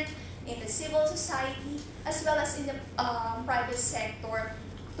government, in the civil society, as well as in the private sector,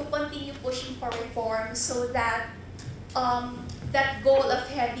 to continue pushing for reform so that that goal of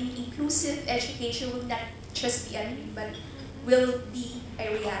having inclusive education will not just be a dream, but will be a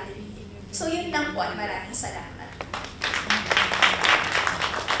reality. So yun lang po, maraming salamat.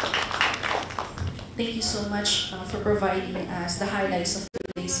 Thank you so much for providing us the highlights of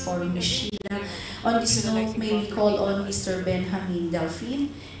today's forum, Ms. Sheila. On this note, may we call on Mr. Benjamin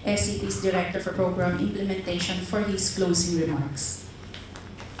Delfin, SCP's Director for Program Implementation, for his closing remarks.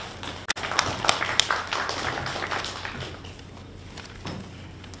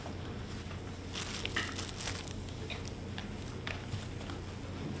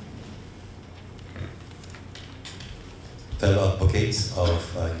 Fellow advocates of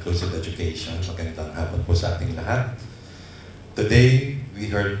inclusive education, magandang hapon po sa ating lahat. Today, we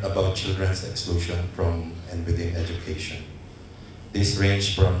heard about children's exclusion from and within education. These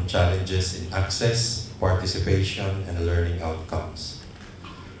range from challenges in access, participation, and learning outcomes.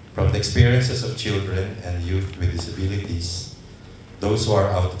 From the experiences of children and youth with disabilities, those who are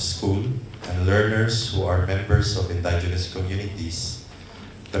out of school, and learners who are members of indigenous communities,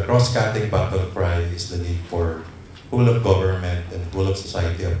 the cross-cutting battle cry is the need for whole of government and whole of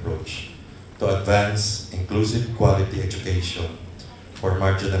society approach to advance inclusive quality education for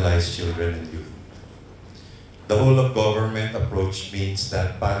marginalized children and youth. The whole of government approach means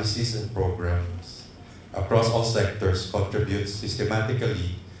that policies and programs across all sectors contribute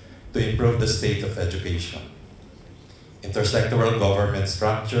systematically to improve the state of education. Intersectoral government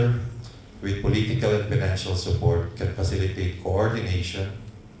structure with political and financial support can facilitate coordination,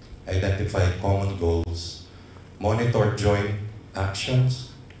 identify common goals, monitor joint actions,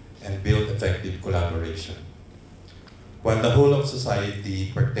 and build effective collaboration. While the whole of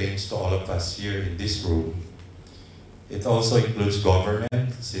society pertains to all of us here in this room, it also includes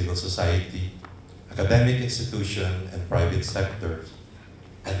government, civil society, academic institution, and private sectors,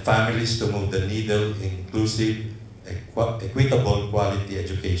 and families to move the needle in inclusive, equitable quality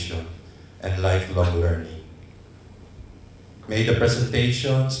education and lifelong learning. May the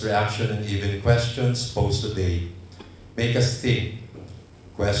presentations, reaction, and even questions posed today make us think,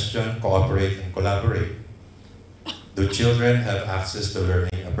 question, cooperate, and collaborate. Do children have access to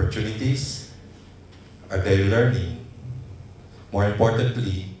learning opportunities? Are they learning? More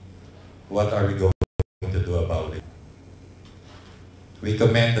importantly, what are we going to do about it? We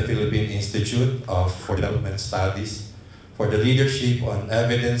commend the Philippine Institute for Development Studies for the leadership on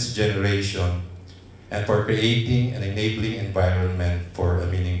evidence generation and for creating an enabling environment for a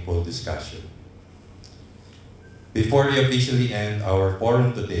meaningful discussion. Before we officially end our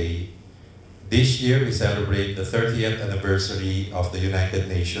forum today, this year we celebrate the 30th anniversary of the United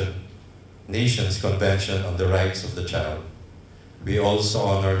Nations Convention on the Rights of the Child. We also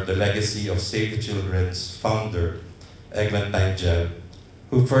honor the legacy of Save the Children's founder, Eglantine Jebb,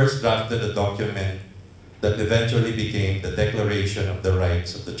 who first drafted a document that eventually became the Declaration of the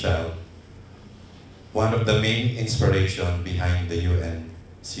Rights of the Child, one of the main inspiration behind the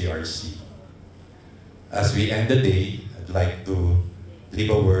UNCRC. As we end the day, I'd like to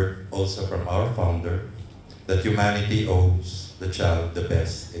leave a word also from our founder that humanity owes the child the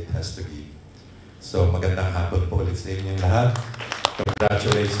best it has to give. So magandang hapon po ulit sa inyong lahat.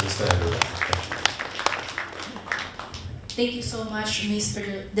 Congratulations to everyone. Thank you so much,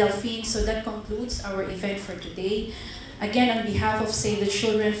 Mr. Delphine. So that concludes our event for today. Again, on behalf of Save the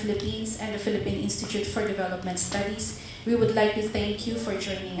Children Philippines and the Philippine Institute for Development Studies, we would like to thank you for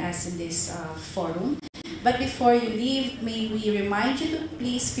joining us in this forum. But before you leave, may we remind you to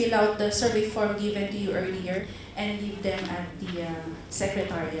please fill out the survey form given to you earlier and leave them at the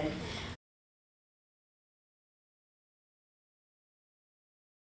secretariat.